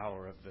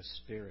power of the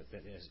Spirit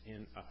that is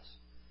in us.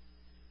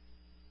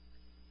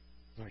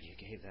 Lord,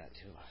 you gave that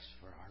to us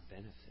for our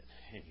benefit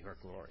and your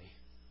glory.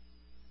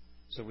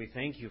 So we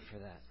thank you for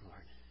that,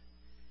 Lord.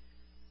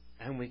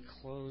 And we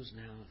close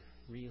now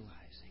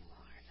realizing,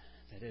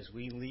 Lord, that as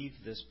we leave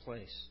this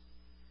place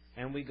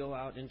and we go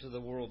out into the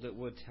world that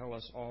would tell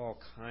us all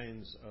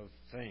kinds of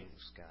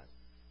things, God,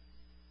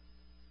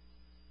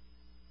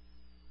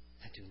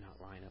 that do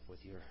not line up with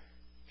your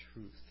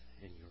truth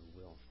and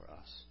your will for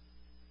us.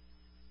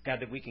 God,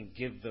 that we can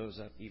give those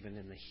up even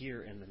in the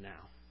here and the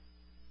now.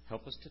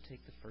 Help us to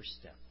take the first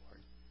step,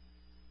 Lord.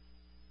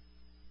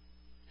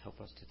 Help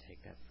us to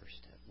take that first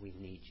step. We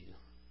need you.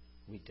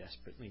 We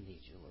desperately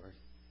need you, Lord.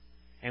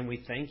 And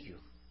we thank you.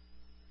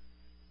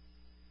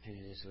 And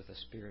it is with a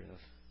spirit of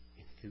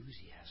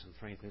enthusiasm,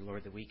 frankly,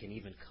 Lord, that we can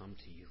even come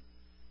to you.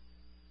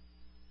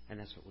 And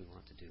that's what we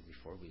want to do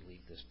before we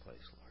leave this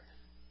place, Lord,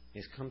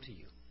 is come to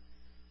you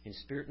in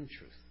spirit and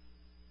truth.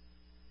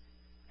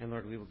 And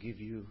Lord, we will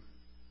give you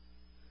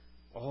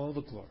all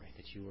the glory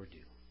that you are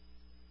due.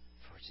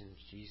 For it's in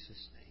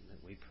Jesus' name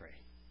that we pray.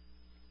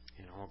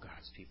 And all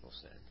God's people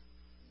said,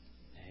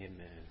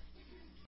 Amen.